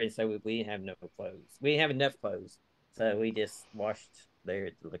there, and so we didn't have no clothes. We didn't have enough clothes, so we just washed there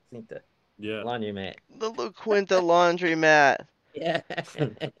at the La Quinta yeah. laundromat. The La Quinta laundromat. Yeah.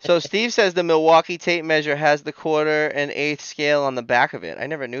 So Steve says the Milwaukee tape measure has the quarter and eighth scale on the back of it. I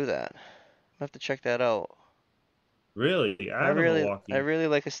never knew that. I'll have to check that out. Really, I have a really, Milwaukee. I really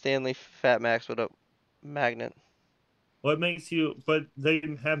like a Stanley Fat Max with a magnet. What makes you? But they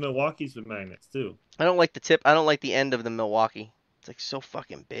have Milwaukees with magnets too. I don't like the tip. I don't like the end of the Milwaukee. It's like so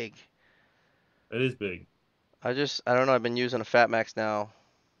fucking big. It is big. I don't know. I've been using a Fat Max now,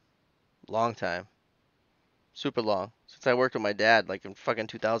 long time, super long since I worked with my dad, like in fucking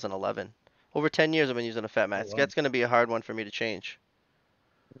 2011. Over 10 years I've been using a Fat Max. wow. That's gonna be a hard one for me to change.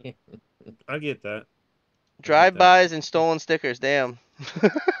 I get that. Drive-bys and stolen stickers. Damn.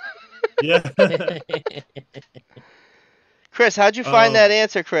 Yeah. Chris, how'd you find that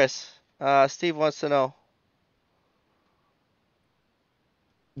answer, Chris? Steve wants to know.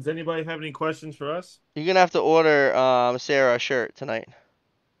 Does anybody have any questions for us? You're gonna have to order Sarah a shirt tonight.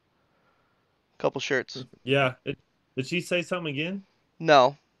 Couple shirts. Yeah. Did she say something again?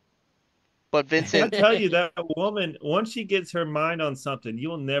 No. But I Vincent. tell you, that woman, once she gets her mind on something,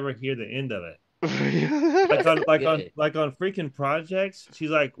 you'll never hear the end of it. Like on freaking projects, she's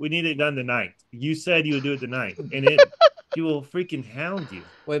like, "We need it done tonight. You said you would do it tonight," and she will freaking hound you.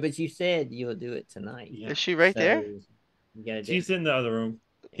 Wait, but you said you'll do it tonight. Is she right there? You gotta do She's in the other room.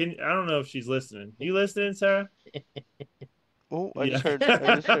 I don't know if she's listening. You listening, Sarah? Oh, I Yeah.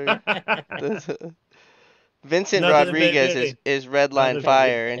 just heard. Vincent Nothing Rodriguez big. is Redline Nothing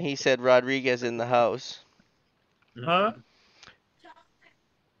Fire, and he said Rodriguez in the house. Huh?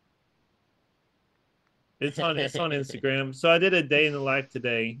 It's on Instagram. So I did a day in the life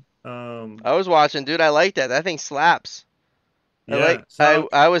today. I was watching, dude. I like that. That thing slaps. Yeah.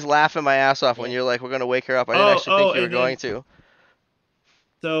 I was laughing my ass off when you're like, we're gonna wake her up. I didn't actually think you were going to.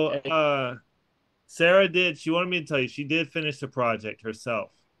 So Sarah did. She wanted me to tell you she did finish the project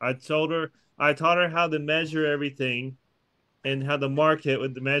herself. I taught her how to measure everything, and how to mark it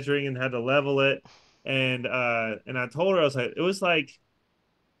with the measuring and how to level it, and I told her, I was like, it was like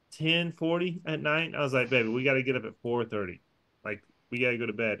 10:40 at night. I was like, baby, we got to get up at 4:30. Like, we got to go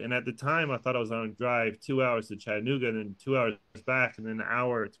to bed. And at the time, I thought I was on a drive 2 hours to Chattanooga and then 2 hours back and then an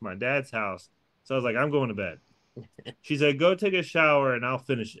hour to my dad's house. So I was like, I'm going to bed. She said, go take a shower and I'll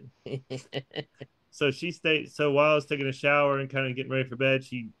finish it. So she stayed. So while I was taking a shower and kind of getting ready for bed,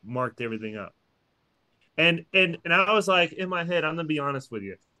 she marked everything up. And I was like, in my head, I'm going to be honest with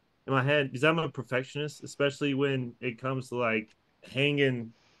you. in my head because I'm a perfectionist, especially when it comes to like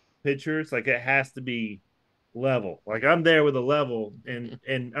hanging pictures. Like it has to be level. Like I'm there with a level, and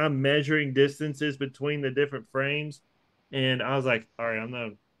I'm measuring distances between the different frames. And I was like, all right, I'm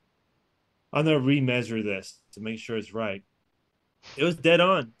gonna remeasure this to make sure it's right. It was dead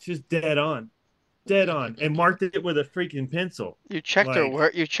on. She was dead on, and marked it with a freaking pencil. You checked her Like,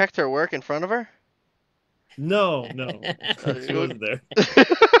 work. You checked her work in front of her. no, she You- wasn't there.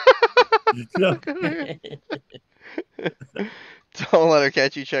 No. Look at her. Don't let her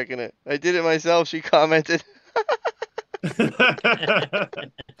catch you checking it. I did it myself. She commented.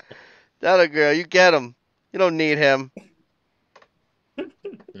 That a girl. You get him. You don't need him.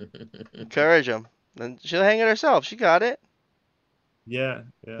 Encourage him. And she'll hang it herself. She got it. Yeah,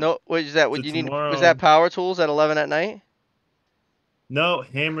 yeah. No, what is that? So What you need? Was tomorrow, that power tools at 11 at night? no,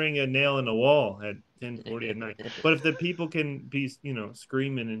 hammering a nail in the wall at 10:40 at night. But if the people can be,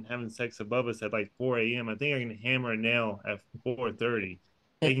 screaming and having sex above us at like 4 a.m., I think I can hammer a nail at 4:30.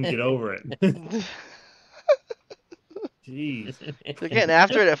 They can get over it. Jeez, They're getting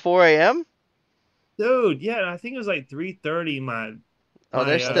after it at 4 a.m. dude. Yeah, I think it was like 3:30. My Oh,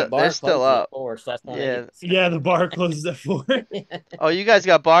 my The bar they're still closes at up. 4, so that's not Yeah. yeah, the bar closes at 4. Oh, you guys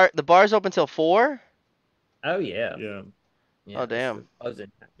got the bar's open till 4? Oh yeah. Yeah. Oh, damn.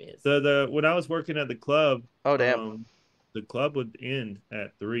 The when I was working at the club, Oh, damn. the club would end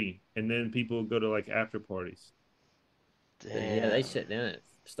at 3, and then people would go to like after parties. Yeah, they Damn. shut down at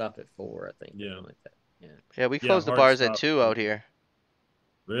stop at 4, I think. Yeah. Something like that. Yeah. Yeah, we Yeah, closed the hard bars at stop. 2 out here.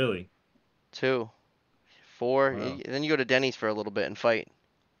 Really? 2. 4. Wow. Then you go to Denny's for a little bit and fight.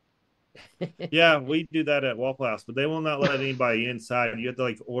 Yeah, we do that at Waffle House, but they will not let anybody inside. You have to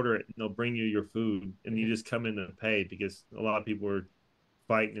like order it, and they'll bring you your food, and you just come in and pay because a lot of people are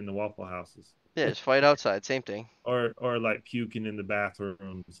fighting in the Waffle Houses, Yeah, just fight outside. Same thing. or like puking in the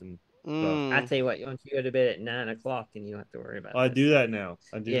bathrooms and stuff. I Mm. tell you what, once you go to bed at 9 o'clock, and you don't have to worry about I this. do that now.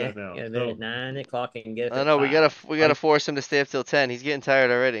 I do Yeah, that now. go to bed at 9 o'clock and get up I at know 5. we gotta force him to stay up till 10. He's getting tired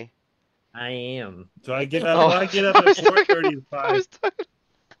already. I am. So I get up. Oh, Well, I get up I at was 4:30 to I 5. was talking.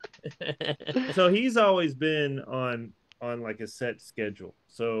 So he's always been on like a set schedule.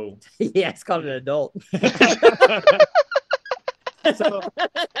 So Yeah, it's called an adult. so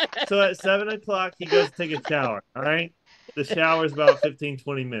so at 7 o'clock he goes to take a shower. All right. The shower is about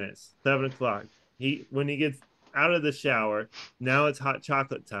 15-20 minutes. 7 o'clock. When he gets out of the shower, now it's hot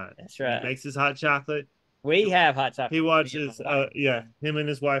chocolate time. That's right. He makes his hot chocolate. We have hot chocolate. He watches him and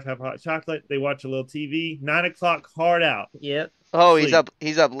his wife have hot chocolate. They watch a little TV. 9 o'clock, hard out. Yep. Oh, Sleep.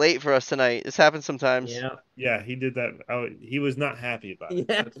 he's up late for us tonight. This happens sometimes. Yeah. Yeah, he did that. He was not happy about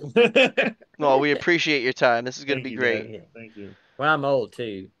Yeah. it. Well, we appreciate your time. This is gonna Thank be you, great. Dad. Thank you. Well, I'm old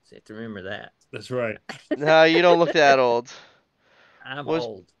too, so you have to remember that. That's right. No, you don't look that old. I'm Was-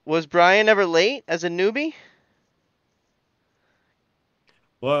 old. Was Brian ever late as a newbie?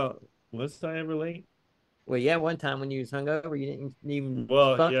 Well, was I ever late? Well, yeah, one time when you was hungover, you didn't even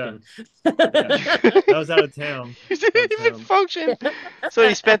Well, function. I was out of town. He didn't even Awesome. function. So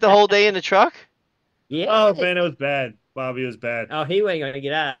he spent the whole day in the truck? Yeah. Oh man, it was bad. Bobby, it was bad. Oh, he wasn't gonna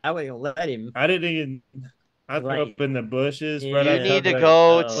get out. I wasn't gonna let him. I didn't even. I threw Right. up in the bushes. Yeah. Right You I need to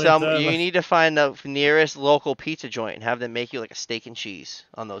outside go Oh. you need to find the nearest local pizza joint and have them make you like a steak and cheese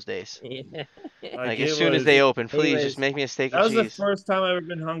on those days. Yeah. Like it as soon as was- they open, he please was- just make me a steak That and was the cheese. first time I've ever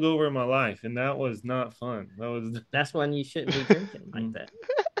been hungover in my life, and that was not fun. That was, That's when you shouldn't be drinking like that.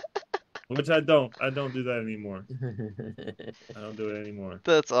 which I don't. I don't do that anymore. I don't do it anymore.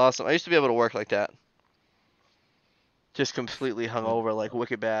 That's awesome. I used to be able to work like that. Just completely hungover, like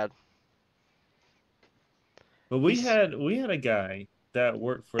wicked bad. But we had a guy that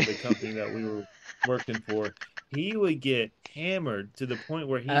worked for the company that we were working for. He would get hammered to the point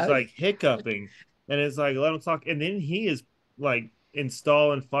where he's Oh. like hiccuping, and it's like 11 o'clock, and then he is like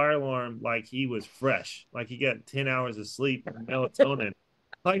installing fire alarm like he was fresh, like he got 10 hours of sleep and melatonin.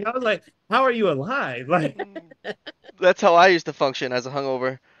 Like I was like, how are you alive? Like, That's how I used to function as a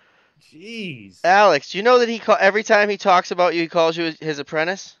hungover. jeez. Alex, do you know that every time he talks about you, he calls you his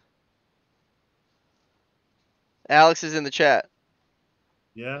apprentice? Alex is in the chat.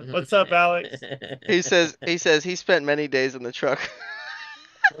 Yeah. What's up, Alex? He says he spent many days in the truck.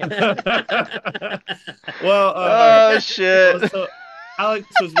 Well, Oh shit. so Alex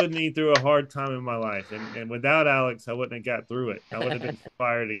was with me through a hard time in my life, and without Alex, I wouldn't have got through it. I would have been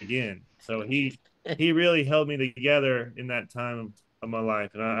fired again. So he really held me together in that time of my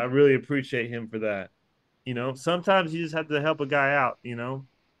life, and I really appreciate him for that. Sometimes you just have to help a guy out.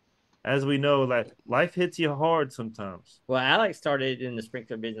 As we know, that life hits you hard sometimes. Well, Alex started in the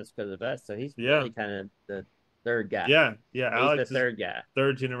sprinkler business because of us, so he's Yeah. really kind of third guy. Yeah, He's the Alex is third guy.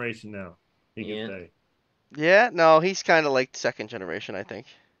 third generation now. He could Yeah. say. Yeah, no, he's kind of like second generation, I think.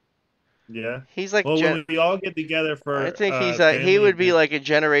 Yeah. He's like Well, when we all get together I for think he family would be event, like a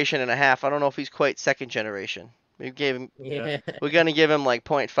generation and a half. I don't know if he's quite second generation. yeah, Yeah. We're gonna give him like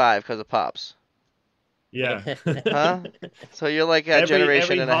point 0.5 because of pops. yeah. Yeah. Huh? So you're like a every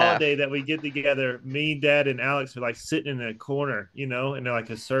generation and a holiday half. that we get together, me, Dad, and Alex are like sitting in a corner, in like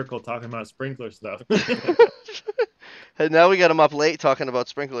a circle talking about sprinkler stuff. And now we got him up late talking about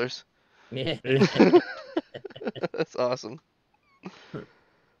sprinklers. Yeah. That's awesome. Who's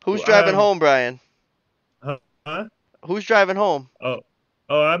Well, driving home, Brian? huh? Who's driving home? Oh,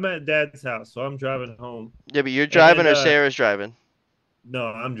 I'm at Dad's house, so I'm driving home, Yeah, but you're driving and or Sarah's driving? no,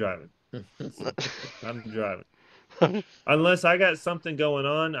 I'm driving. I'm driving. Unless I got something going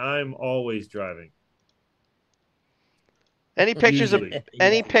on, I'm always driving. Any pictures of Usually,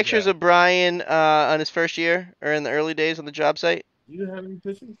 any usually, pictures yeah. of Brian on his first year or in the early days on the job site? Do you have any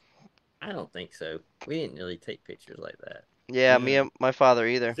pictures? I don't think so. We didn't really take pictures like that. Yeah, me Yeah. and my father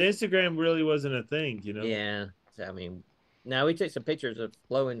either. The Instagram really wasn't a thing. Yeah. So, I mean, now we took some pictures of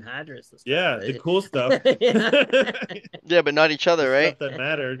flowing hydrants and stuff. Yeah, the cool stuff. Yeah. The Yeah, but not each other, right? stuff that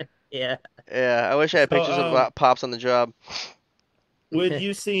mattered. Yeah. Yeah, I wish I had So, pictures of pops on the job. with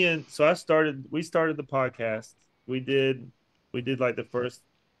you seeing, we started the podcast. We did, like the first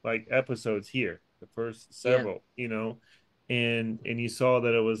like episodes here, the first Yeah. several, and you saw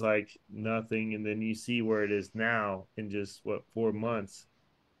that it was like nothing, and then you see where it is now in just what 4 months.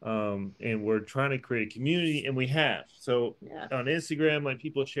 And we're trying to create a community, and we have. So Yeah. on Instagram, like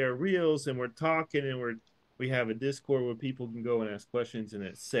people share reels, and we're talking, and we have a Discord where people can go and ask questions, and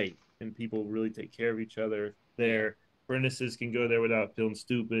it's safe, and people really take care of each other there. Apprentices can go there without feeling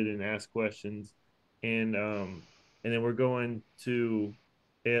stupid and ask questions, and then we're going to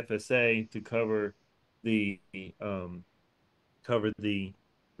AFSA to the um cover the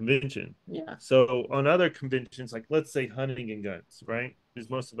convention. Yeah. So on other conventions, like let's say hunting and guns, right? Because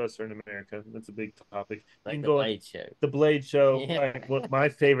most of us are in America. That's a big topic. You Like can the go Blade Show. the Blade Show, Yeah. like what my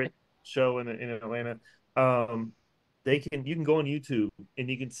favorite show in Atlanta. Um, you can go on YouTube and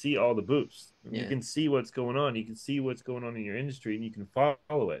you can see all the booths. You Yeah. can see what's going on. You can see what's going on in your industry, and you can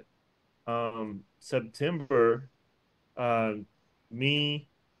follow it. September, uh, me,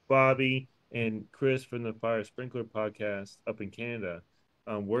 Bobby, and Chris from the Fire Sprinkler podcast up in Canada,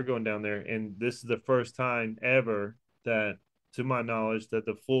 we're going down there, and this is the first time ever that, to my knowledge, that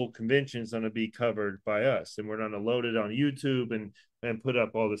the full convention is going to be covered by us, and we're going to load it on YouTube and put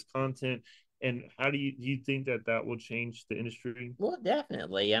up all this content. And how do you think that will change the industry? Well,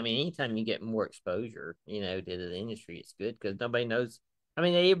 definitely. I mean, anytime you get more exposure, to the industry, it's good because nobody knows. I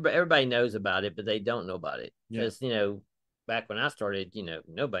mean, everybody knows about it, but they don't know about it. Yeah. Because, back when I started,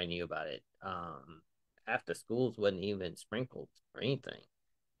 nobody knew about it. Half the schools wasn't even sprinkled or anything.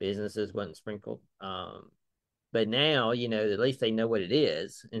 Businesses wasn't sprinkled. But now, at least they know what it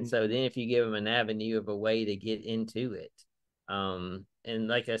is. And so then if you give them an avenue of a way to get into it, and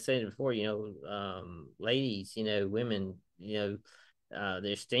like I said before, ladies, women, the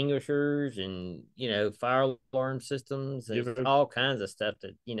extinguishers and fire alarm systems. There's all kinds of stuff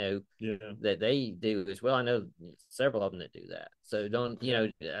that that they do as well. I know several of them that do that. So don't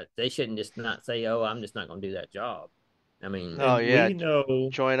they shouldn't just not say, "Oh, I'm just not going to do that job." I mean, Oh And yeah,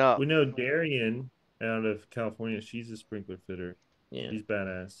 join up. we know Darian out of California. She's a sprinkler fitter. yeah. She's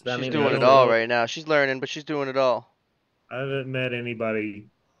badass. But, I She's mean, doing we it don't. all right now. She's learning, but she's doing it all. I haven't met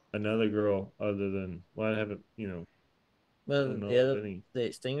another girl other than, well, I haven't, I Well, don't know any. the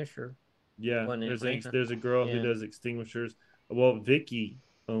extinguisher. Yeah, Wasn't it Atlanta? there's a girl who Yeah. does extinguishers. Well, Vicky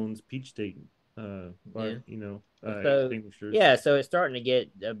owns Peach State, Yeah. So extinguishers. yeah, so it's starting to get.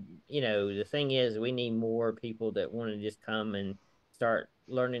 The thing is, we need more people that want to just come and start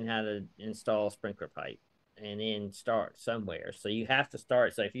learning how to install sprinkler pipe, and then start somewhere. So you have to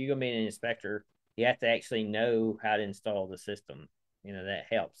start. So if you're gonna be an inspector, you have to actually know how to install the system. That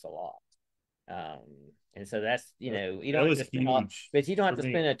helps a lot. Um, and so that's you That don't have was to spend huge but you don't have for to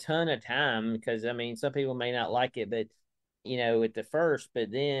me. spend a ton of time because I mean some people may not like it, but at the first,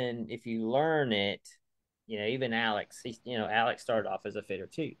 but then if you learn it, even Alex, Alex started off as a fitter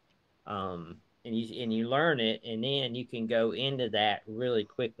too, and you learn it, and then you can go into that really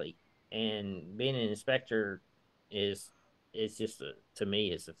quickly. And being an inspector is just to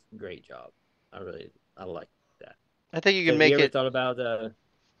me is a great job. I like that. I think you So can have you make ever it. thought about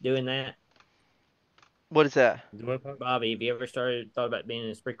doing that? What is that? Do I, Pop? Bobby, have you ever thought about being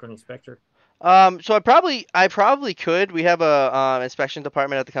a sprinkler inspector? So I probably could. We have a inspection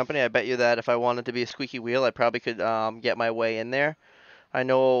department at the company. I bet you that if I wanted to be a squeaky wheel, I probably could get my way in there. I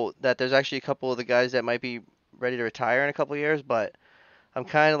know that there's actually a couple of the guys that might be ready to retire in a couple years, but I'm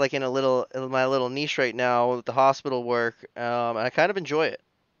kind of like in my little niche right now with the hospital work, and I kind of enjoy it.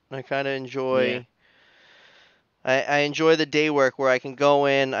 I kind of Yeah. enjoy. I enjoy the day work where I can go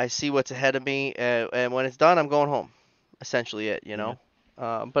in, I see what's ahead of me, and when it's done, I'm going home. Essentially, it, you Yeah. know.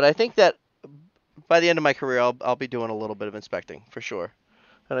 But I think that by the end of my career, I'll be doing a little bit of inspecting for sure.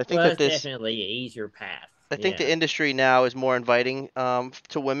 And Well, that's definitely an easier path. I think the Yeah. industry now is more inviting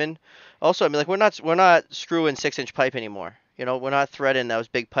to women. Also, I mean, like we're not screwing 6-inch pipe anymore. You know, we're not threading those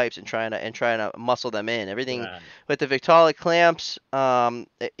big pipes and trying to muscle them in. Everything Right. with the Victaulic clamps,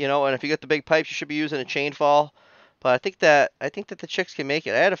 you know, and if you get the big pipes, you should be using a chain fall. But I think that the chicks can make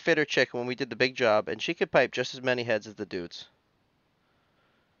it. I had a fitter chick when we did the big job, and she could pipe just as many heads as the dudes.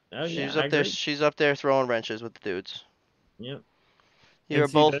 Oh yeah, She's I up there. agree. She's up there throwing wrenches with the dudes. Yep. You And are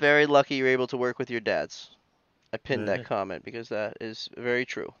see both that's very lucky you're able to work with your dads. I pinned that man, comment because that is very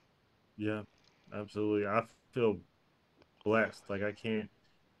true. yeah, absolutely. I feel blessed. Like I can't.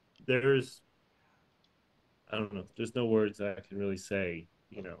 There's I don't know. There's no words that I can really say.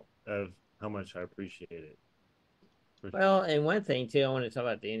 Of how much I appreciate it. For sure. Well, and one thing too, I want to talk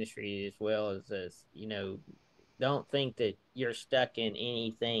about the industry as well is this, don't think that you're stuck in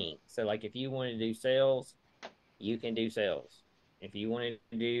anything. So like if you want to do sales, you can do sales. If you want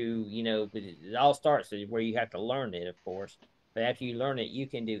to do, but it all starts where you have to learn it, of course. But after you learn it, you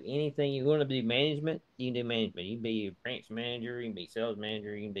can do anything. You want to do management, you can do management. You can be a branch manager, you can be sales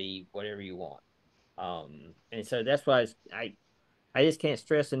manager, you can be whatever you want. And so that's why I just can't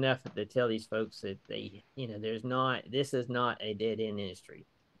stress enough to tell these folks that this is not a dead end industry.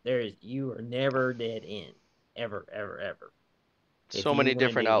 You are never dead end, ever, ever, ever. If So you many want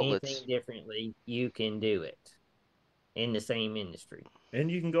to different do anything outlets. differently, you can do it in the same industry.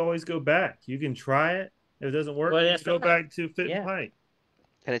 And you can always go back. You can try it. If it doesn't work, Well, you can that's go right. back to fit and Yeah, pipe.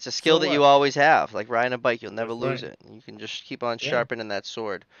 And it's a skill So that you what? always have. Like riding a bike, you'll never That's lose right. it. You can just keep on yeah. sharpening that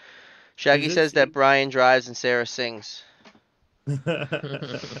sword. Because Shaggy says that Brian drives and Sarah sings.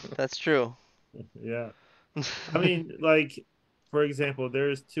 That's true. yeah. I mean, like for example,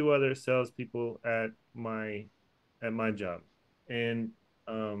 there's two other salespeople at my job, and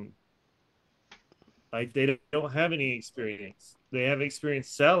um, like they don't have any experience. They have experience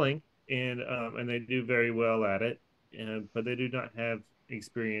selling, and they do very well at it, and but they do not have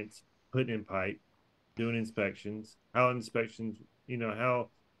experience putting in pipe, doing inspections, how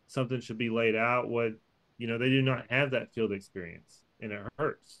something should be laid out. They do not have that field experience, and it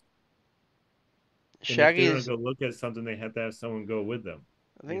hurts. And if Shaggy they're gonna is. go look at something, they have to have someone go with them.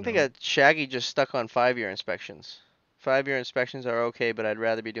 I You think they know. got Shaggy just stuck on 5-year inspections. 5-year inspections are okay, but I'd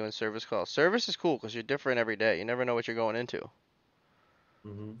rather be doing service calls. Service is cool because you're different every day. You never know what you're going into.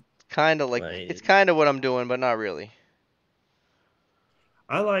 Hmm. Kind of like Well, it's kind of what I'm doing, but not really.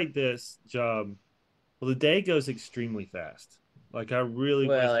 I like this job. Well, the day goes extremely fast. Like I really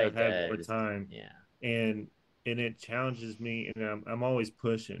wish I it had more does. time, Yeah. and and it challenges me, and I'm always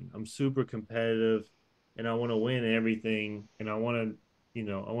pushing. I'm super competitive, and I want to win everything, and I want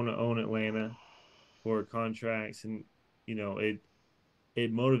to own Atlanta for contracts, and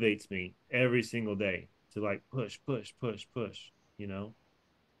it motivates me every single day to like push, push, push, push. You know,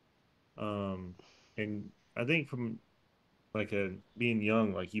 um, and I think from like a being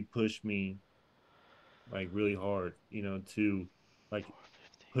young, like you push me like really hard, to like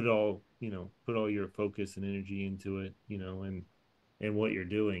put all your focus and energy into it, and what you're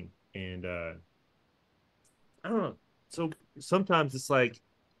doing. And I don't know. So sometimes it's like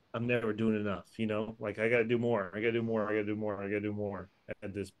I'm never doing enough, like I gotta do more, I gotta do more, I gotta do more, I gotta do more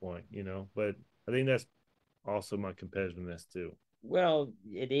at this point, but I think that's also my competitiveness too. Well,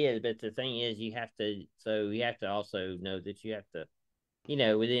 it is, but the thing is, you have to also know that you have to,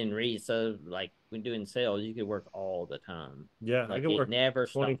 within reason. So, like when doing sales, you could work all the time. Yeah, I Like can it work never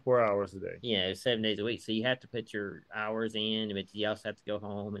stops. 24 hours a day. 7 days a week. So you have to put your hours in, but you also have to go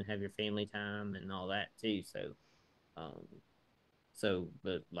home and have your family time and all that too. Um,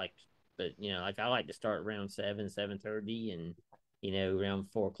 but I like to start around 7:30, and around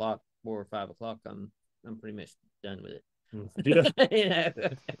 4 o'clock, 4 or 5 o'clock, I'm pretty much done with Yeah.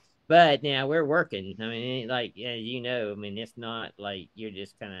 it. But now we're working. I mean, like, yeah, I mean, it's not like you're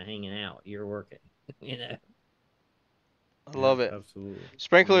just kind of hanging out. You're working. You know. I Yeah, love it. absolutely.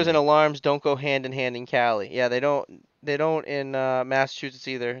 Sprinklers and Yeah. alarms don't go hand in hand in Cali. Yeah, they don't. They don't in Massachusetts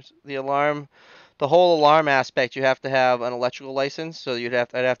either. The whole alarm aspect, you have to have an electrical license. So I'd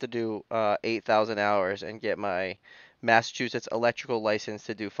have to do 8,000 hours and get my Massachusetts electrical license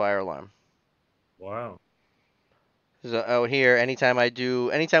to do fire alarm. Wow. So out here, anytime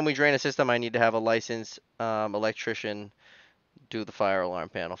we drain a system, I need to have a licensed electrician do the fire alarm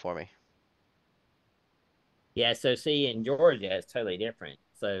panel for me. Yeah, so see, in Georgia, it's totally different.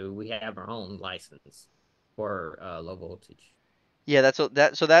 So we have our own license for low voltage. Yeah, that's what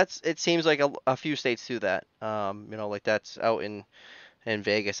that. So that's it seems like a few states do that. Like that's out in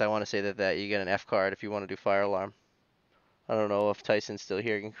Vegas. I want to say that you get an F card if you want to do fire alarm. I don't know if Tyson's still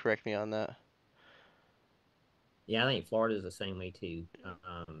here. You can correct me on that. Yeah, I think Florida's the same way too.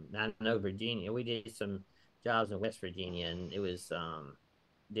 I know Virginia. We did some jobs in West Virginia, and it was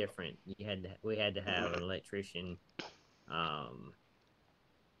different. We had to have an electrician. Um,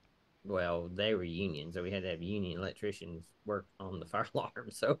 well, they were unions, so we had to have union electricians work on the fire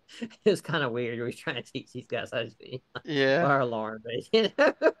alarm. So it was kind of weird. We were trying to teach these guys how to do Yeah. fire alarm,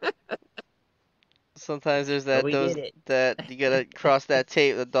 but Sometimes there's but that we those did it. that you gotta cross that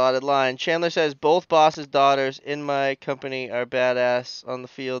tape, the dotted line. Chandler says both bosses' daughters in my company are badass on the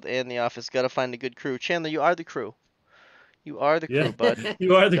field and the office. Gotta find a good crew. Chandler, you are the crew. You are the Yeah, crew, bud.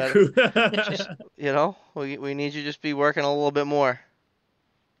 you are the Gotta crew. just we need you to just be working a little bit more.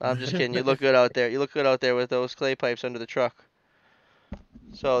 I'm just kidding. You look good out there. You look good out there with those clay pipes under the truck.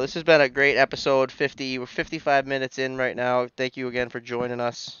 So this has been a great episode. 50. We're 55 minutes in right now. Thank you again for joining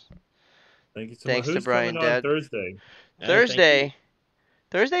us. Thank you so much. Thanks to Who's coming Brian on Dad. Thursday? Oh, thank you.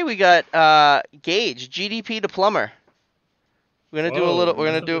 Thursday we got Gage, GDP to plumber. Whoa, We're that's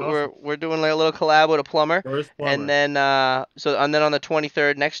gonna gonna be do awesome. we're doing like a little collab with a plumber. First And plumber. then on the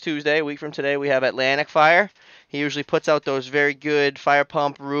 23rd, next Tuesday, a week from today, we have Atlantic Fire. He usually puts out those very good fire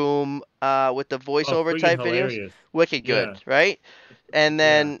pump room with the Oh, voiceover freaking type videos. hilarious. Wicked good, Yeah, right? And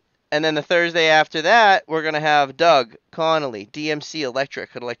yeah. then the Thursday after that, we're gonna have Doug Connolly, DMC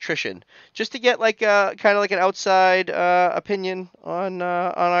Electric, an electrician, just to get like kind of like an outside opinion on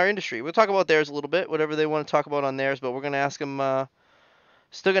our industry. We'll talk about theirs a little bit, whatever they want to talk about on theirs, but we're gonna ask them.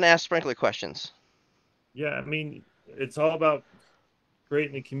 Still gonna ask sprinkler questions. Yeah, I mean, it's all about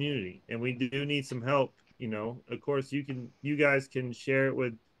creating a community, and we do need some help. Of course, you guys can share it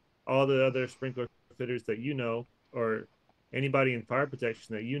with all the other sprinkler fitters that or anybody in fire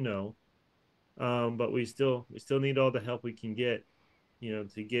protection that but we still need all the help we can get.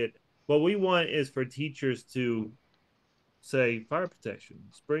 To get what we want is for teachers to say fire protection,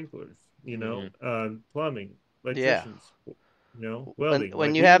 sprinklers, Hmm. plumbing, Yeah. electricians, welding. When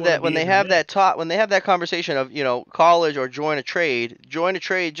Like you we have want to that when be they in the have that mix. taught when they have that conversation of college or join a trade,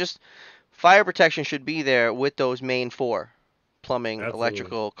 just fire protection should be there with those main four: plumbing, Absolutely.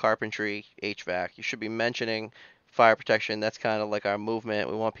 electrical, carpentry, HVAC. You should be mentioning fire protection. That's kind of like our movement.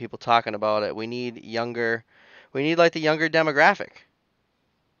 We want people talking about it. We need like the younger demographic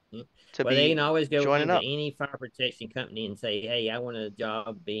to Well, they can be always go joining into up. any fire protection company and say, "Hey, I want a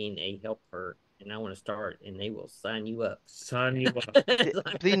job being a helper, and I want to start," and they will sign you up. Sign you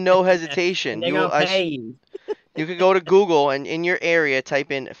up. Be no And hesitation. they're gonna pay you. You could go to Google and in your area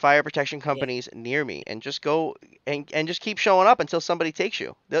type in fire protection Yeah, companies near me and just go and just keep showing up until somebody takes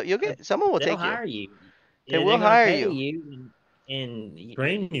you. Someone will they'll take you. hire you. They Yeah, will they're gonna hire pay you. you, and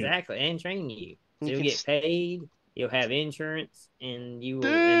Train you. exactly, and train you. You So you'll can get paid. You'll have insurance, and you will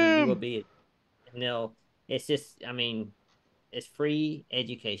damn. be. And they'll. It's just, I mean, it's free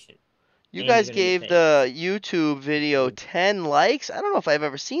education, You and you're guys gonna get gave paid. the YouTube video 10 likes. I don't know if I've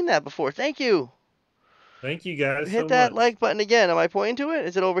ever seen that before. Thank you. Thank you guys Hit so that much. like button again. Am I pointing to it?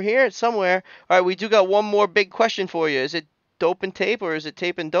 Is it over here? It's somewhere. All right, we do got one more big question for you. Is it dope and tape or is it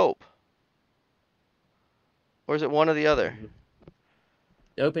tape and dope? Or is it one or the other?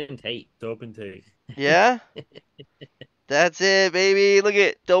 Open tape. Dope and tape. Yeah? That's it, baby. Look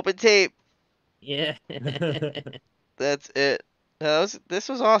at dope and tape. Yeah. That's it. This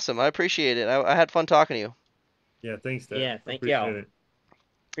was awesome. I appreciate it. I had fun talking to you. Yeah, thanks, Dad. Yeah. I Thank appreciate y'all. it. And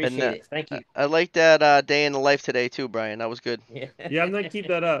Appreciate it. Thank you. I like that day in the life today too, Brian. That was good. Yeah. Yeah, I'm gonna keep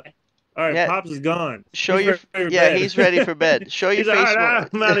that up. All right, Yeah, Pops is gone. show He's your ready for yeah, bed. he's ready for bed. Show your He's like, all face right, more.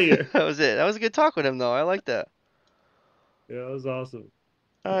 I'm out of here. That was it. That was a good talk with him though. I like that. Yeah, that was awesome.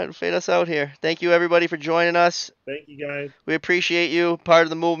 All right, fade us out here. Thank you everybody for joining us. Thank you guys. We appreciate you, part of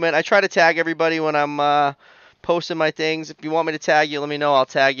the movement. I try to tag everybody when I'm posting my things. If you want me to tag you, let me know. I'll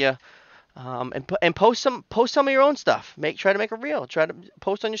tag you. And post some of your own stuff. Try to make a reel. Try to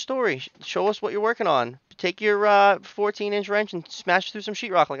post on your story. Show us what you're working on. Take your 14-inch wrench and smash through some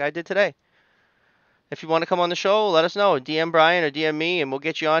sheetrock like I did today. If you want to come on the show, let us know. DM Brian or DM me, and we'll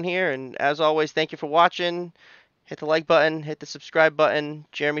get you on here. And as always, thank you for watching. Hit the like button. Hit the subscribe button.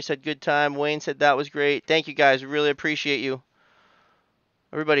 Jeremy said good time. Wayne said that was great. Thank you guys. We really appreciate you.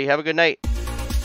 Everybody, have a good night.